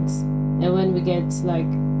definitions and when we get like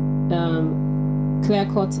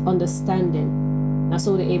clear-cut understanding, that's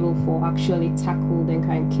all they're able for actually tackle them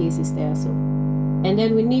kind of cases there. So, and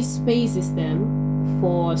then we need spaces then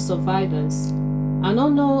for survivors. I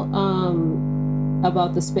don't know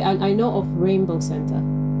about the space. I know of Rainbow Center.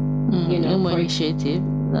 For initiative.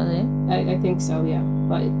 Is that it? I think so, yeah.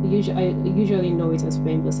 But I usually know it as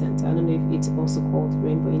Rainbow Center. I don't know if it's also called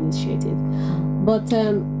Rainbow Initiative. But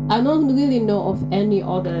I don't really know of any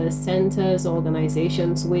other centers or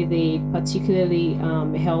organizations where they particularly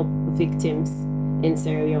help victims in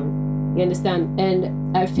Sierra Leone. You understand?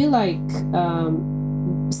 And I feel like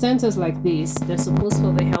centers like this, they're supposed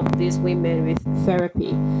to help these women with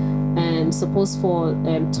therapy and supposed for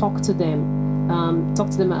talk to them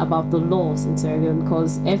about the laws in Sierra Leone,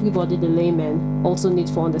 because everybody, the laymen, also need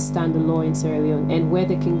to understand the law in Sierra Leone and where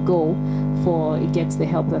they can go for it gets the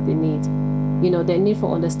help that they need. They need to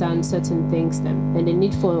understand certain things then, and they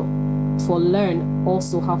need for learn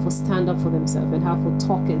also how to stand up for themselves and how to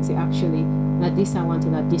talk and say actually that this I want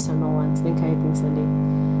and that this I don't want, then kind of things in there.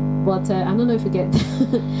 But I don't know if you get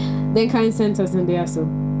then kind of centers in there. So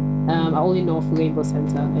I only know of Rainbow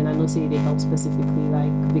Center, and I know say they help specifically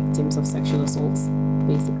like victims of sexual assaults,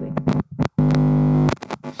 basically.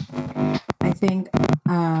 I think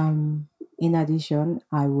in addition,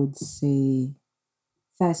 I would say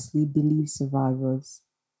firstly believe survivors.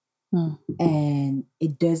 And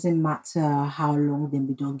it doesn't matter how long then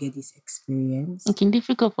we don't get this experience. It's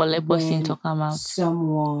difficult for a person When to come out.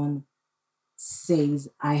 someone says,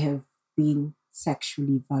 I have been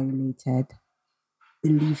sexually violated,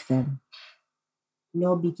 believe them.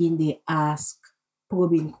 No begin they ask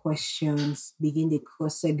probing questions, begin they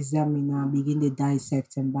cross-examine, begin they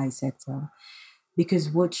dissect and bisect them. Because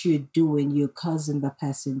what you're doing, you're causing the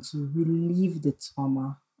person to relieve the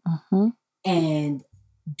trauma. And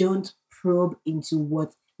don't probe into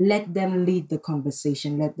what, let them lead the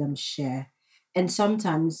conversation, let them share. And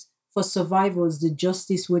sometimes for survivors, the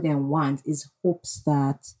justice we then want is hopes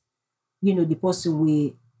that, the person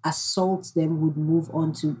will assault them would move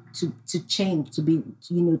on to change, to be,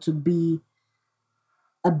 to be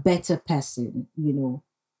a better person.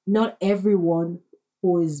 Not everyone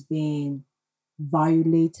who has been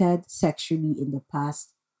violated sexually in the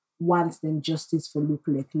past wants them justice for look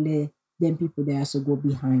like then people there also go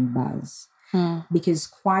behind bars. Because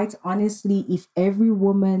quite honestly, if every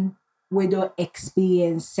woman would not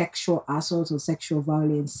experience sexual assault or sexual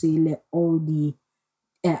violence, say let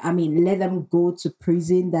them go to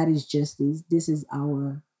prison, that is justice. This is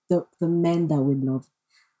the men that we love.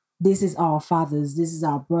 This is our fathers, this is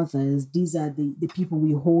our brothers, these are the people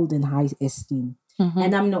we hold in high esteem.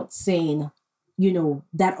 And I'm not saying,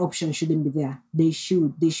 that option shouldn't be there. They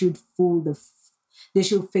should they should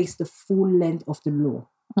face the full length of the law.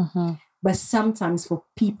 But sometimes for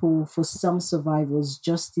some survivors,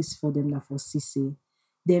 justice for them, not for Sisi,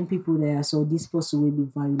 then people there, so this person will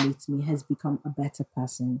be violate me, has become a better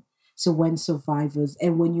person. So when survivors,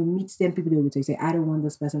 and when you meet them, people will say, I don't want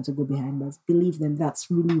this person to go behind bars. Believe them,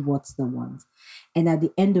 that's really what they want. And at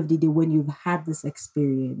the end of the day, when you've had this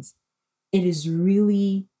experience, it is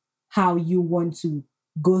really how you want to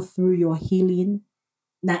go through your healing.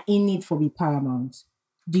 Now, in need for be paramount.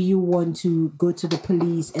 Do you want to go to the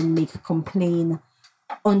police and make a complaint,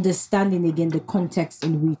 understanding again the context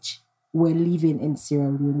in which we're living in Sierra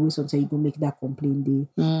Leone? We sometimes you go make that complaint day.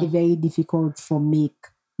 It's very difficult for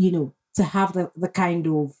to have the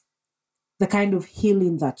kind of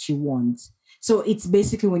healing that you want. So it's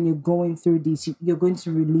basically when you're going through this, you're going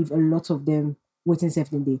to relieve a lot of them within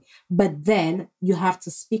 7 days. But then you have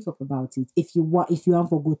to speak up about it if you want to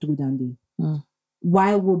go through that day.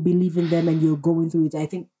 While we're believing them and you're going through it, I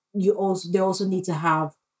think they also need to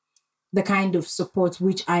have the kind of support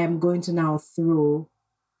which I am going to now throw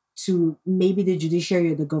to maybe the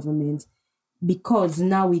judiciary or the government, because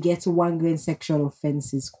now we get to 1 grain sexual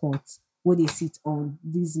offenses court where they sit on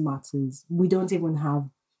these matters. We don't even have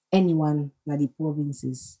anyone in the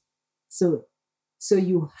provinces. So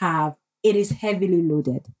it is heavily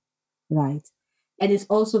loaded, right? And it's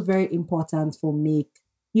also very important for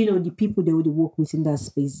the people they would work within that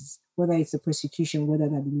space, whether it's the prosecution, whether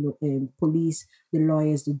it's the police, the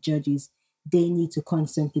lawyers, the judges, they need to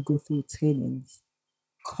constantly go through trainings,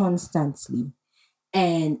 constantly.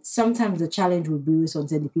 And sometimes the challenge will be with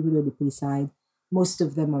something the people on the police side, most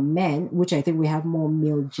of them are men, which I think we have more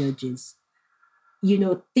male judges.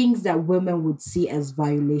 Things that women would see as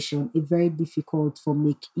violation, it's very difficult for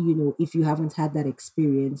if you haven't had that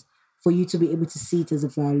experience, for you to be able to see it as a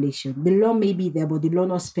violation. The law may be there, but the law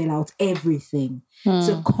not spell out everything.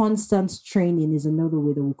 So constant training is another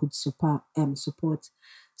way that we could support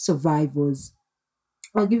survivors.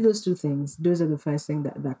 I'll give those 2 things. Those are the first thing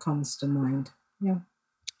that comes to mind. Yeah.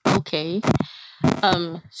 Okay.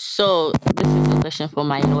 So this is a question for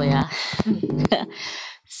my lawyer.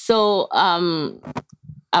 So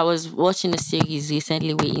I was watching a series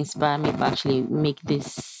recently which inspired me to actually make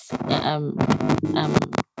this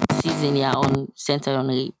season on Center on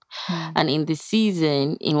Rape. And in the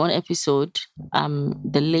season, in one episode,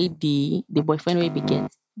 the boyfriend will begin.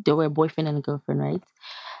 They were boyfriend and girlfriend, right?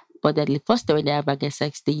 But the first time they ever get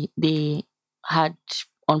sex, they had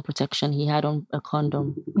on protection. He had on a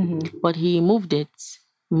condom, but he moved it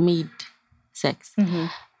mid sex.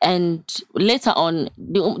 And later on,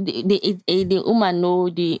 the woman know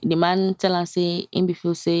the man tell her say him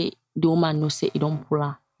before say the woman know say he don't pull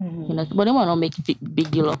her. But the woman not make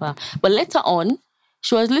big deal of her. But later on,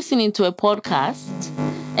 she was listening to a podcast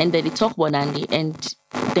and then they talk about Andy and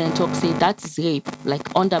then talk say that is rape, like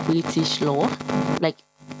under British law, like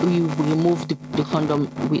you remove the condom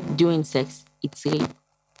during sex, it's rape.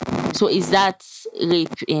 So is that rape?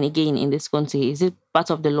 And again, in this country, is it part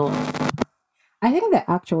of the law? I think the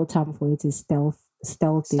actual term for it is stealthing.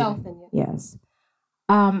 Stealthing, yeah. Yes.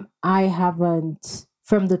 I haven't,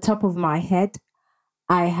 from the top of my head,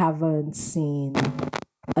 I haven't seen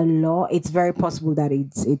a law. It's very possible that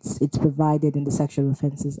it's provided in the Sexual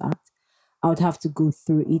Offences Act. I would have to go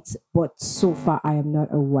through it, but so far I am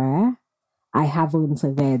not aware. I haven't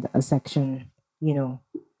read a section,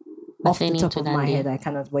 off the top of my head, I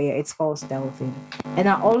cannot. But yeah, it's called stealthing. And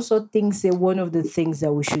I also think one of the things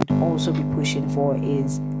that we should also be pushing for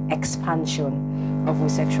is expansion of the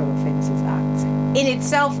Sexual Offences Act. In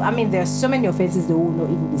itself, I mean, there's so many offenses that we'll not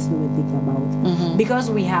even be slow and think about. Because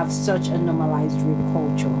we have such a normalized rape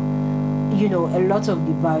culture. A lot of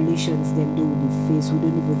the violations them do with the face, we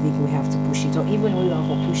don't even think we have to push it. Or even when you have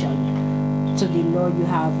to push it to the law, you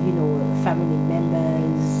have, family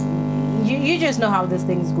members. You just know how this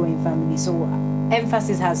thing's go in family. So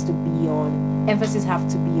emphasis have to be on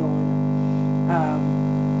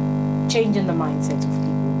changing the mindset of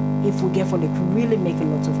people. if we get for like really make a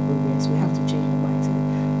lot of progress, we have to change the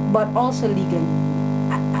mindset. But also legally,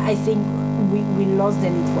 I think we lost the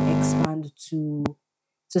need for expand to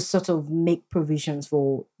sort of make provisions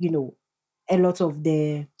for, a lot of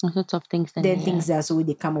the Lots of things. Then, things that so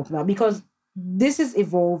they come up now, because this is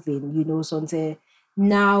evolving, so say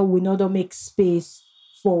now we not don't make space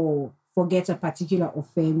for forget a particular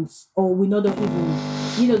offense, or we not don't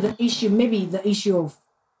even, the issue, maybe the issue of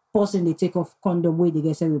person they take off condom way they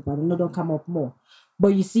get everybody not don't come up more. But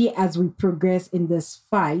you see, as we progress in this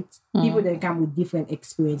fight, people then come with different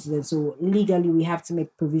experiences, and so legally we have to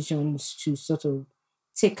make provisions to sort of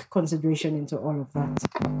take consideration into all of that.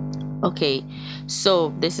 Okay,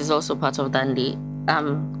 so this is also part of Dandy.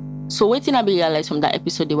 So waiting I realized from that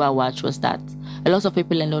episode they were watch was that a lot of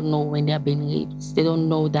people don't know when they are being raped. They don't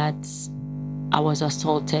know that I was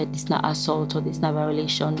assaulted. It's not assault, or it's not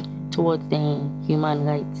violation towards the human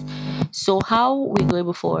rights. So how we go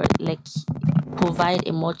able for like provide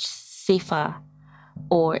a much safer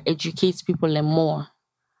or educate people more,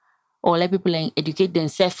 or let people educate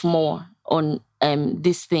themselves more on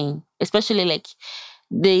this thing, especially like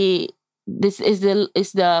is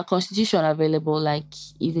the constitution available, like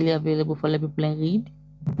easily available for let people read?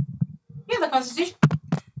 Yeah,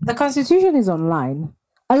 the constitution is online.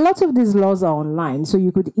 A lot of these laws are online, so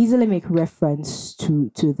you could easily make reference to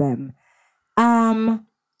them.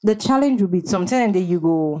 The challenge would be sometimes that you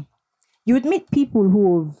would meet people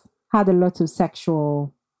who have had a lot of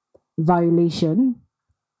sexual violation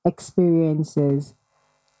experiences,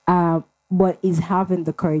 but is having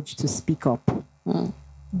the courage to speak up.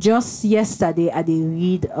 Just yesterday, I did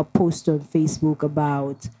read a post on Facebook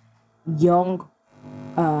about young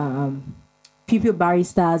people,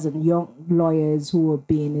 barristers and young lawyers who were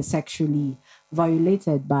being sexually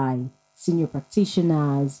violated by senior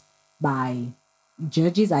practitioners, by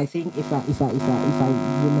judges. I think if I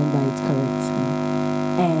remember it correctly,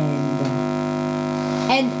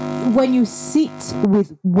 and when you sit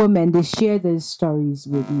with women, they share their stories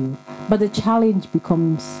with you. But the challenge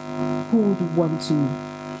becomes who would want to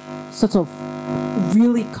sort of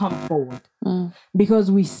really come forward. Because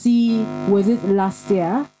we see, was it last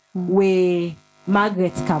year, where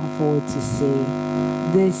Margaret came forward to say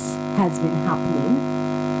this has been happening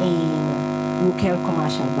in local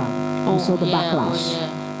commercial bank. We saw the backlash.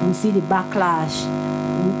 We see the backlash.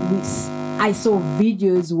 I saw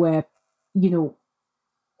videos where,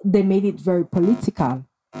 they made it very political.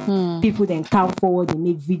 People then come forward, they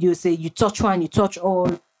make videos, say you touch one, you touch all,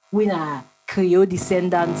 we are Creole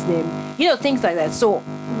descendants, them, things like that. So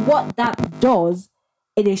what that does,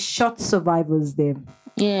 it is short survivors them.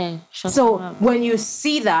 Yeah. So when you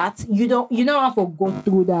see that, you don't have to go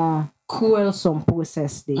through the cruel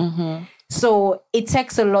process there. So it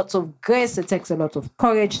takes a lot of grace, it takes a lot of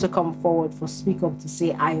courage to come forward, for speak up, to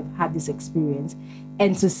say I have had this experience,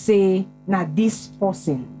 and to say now this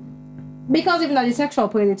person, because even the sexual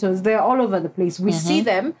predators, they're all over the place. We see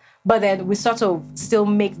them, but then we sort of still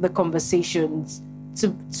make the conversations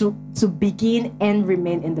to begin and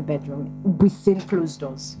remain in the bedroom within closed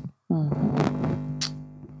doors.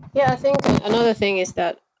 Yeah, I think another thing is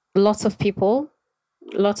that lots of people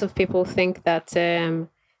think that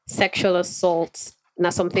sexual assault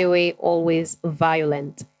not something we always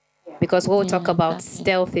violent. Because when we talk about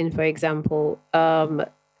stealthing, for example,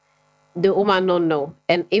 the woman don't know,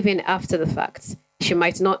 and even after the fact, she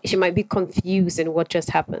might be confused in what just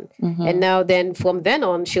happened, and now then from then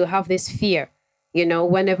on she'll have this fear,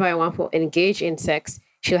 whenever I want to engage in sex,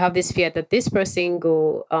 she'll have this fear that this person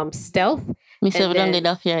go stealth. Exactly,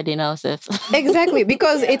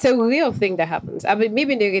 because it's a real thing that happens. I mean,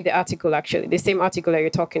 maybe they read the article, actually, the same article that you're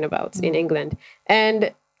talking about in England.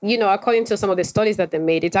 And, according to some of the studies that they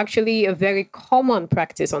made, it's actually a very common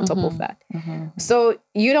practice on top of that. So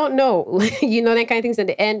you don't know, that kind of things in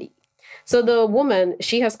the end. So the woman,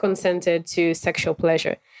 she has consented to sexual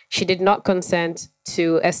pleasure. She did not consent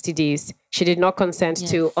to STDs. She did not consent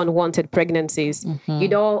to unwanted pregnancies. You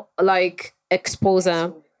don't expose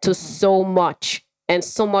her to so much, and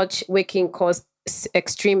so much we can cause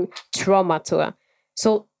extreme trauma to her.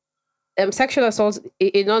 So sexual assault,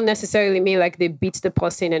 it don't necessarily mean like they beat the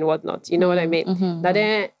person and whatnot. You know what I mean? Now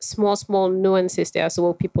there are small nuances there,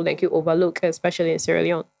 so people like you overlook, especially in Sierra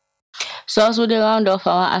Leone. So as with the round off,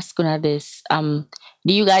 I want to ask on this. Do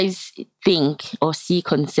you guys think or see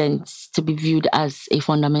consent to be viewed as a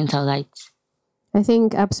fundamental right? I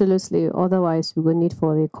think absolutely. Otherwise, we will need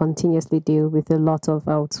to continuously deal with a lot of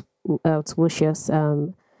outrageous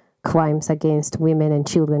crimes against women and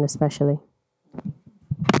children, especially.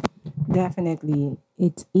 Definitely,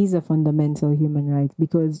 it is a fundamental human right,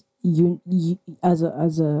 because you as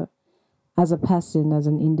as a person, as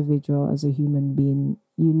an individual, as a human being,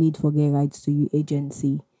 you need for gay rights to you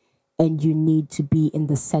agency, and you need to be in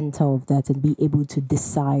the center of that and be able to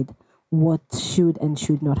decide what should and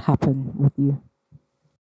should not happen with you.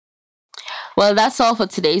 Well, that's all for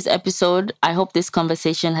today's episode. I hope this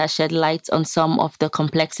conversation has shed light on some of the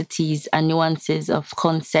complexities and nuances of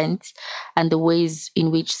consent and the ways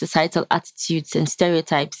in which societal attitudes and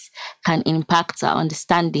stereotypes can impact our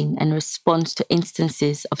understanding and response to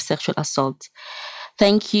instances of sexual assault.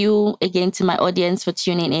 Thank you again to my audience for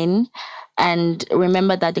tuning in. And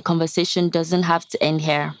remember that the conversation doesn't have to end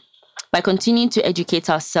here. By continuing to educate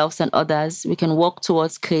ourselves and others, we can work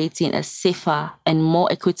towards creating a safer and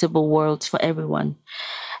more equitable world for everyone.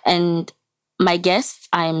 And my guests,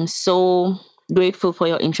 I'm so grateful for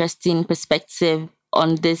your interesting perspective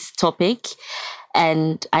on this topic,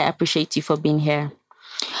 and I appreciate you for being here.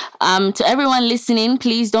 To everyone listening,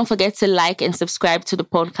 please don't forget to like and subscribe to the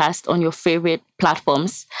podcast on your favorite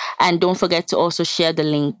platforms. And don't forget to also share the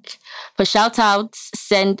link. For shout outs,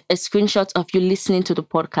 send a screenshot of you listening to the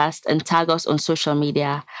podcast and tag us on social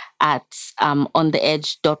media at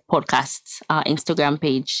ontheedge.podcast, our Instagram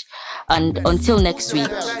page. And until next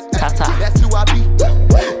week, tata. That's who I be.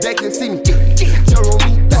 They can see me. You're on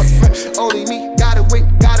me. Only me. Gotta win.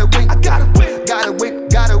 I gotta win.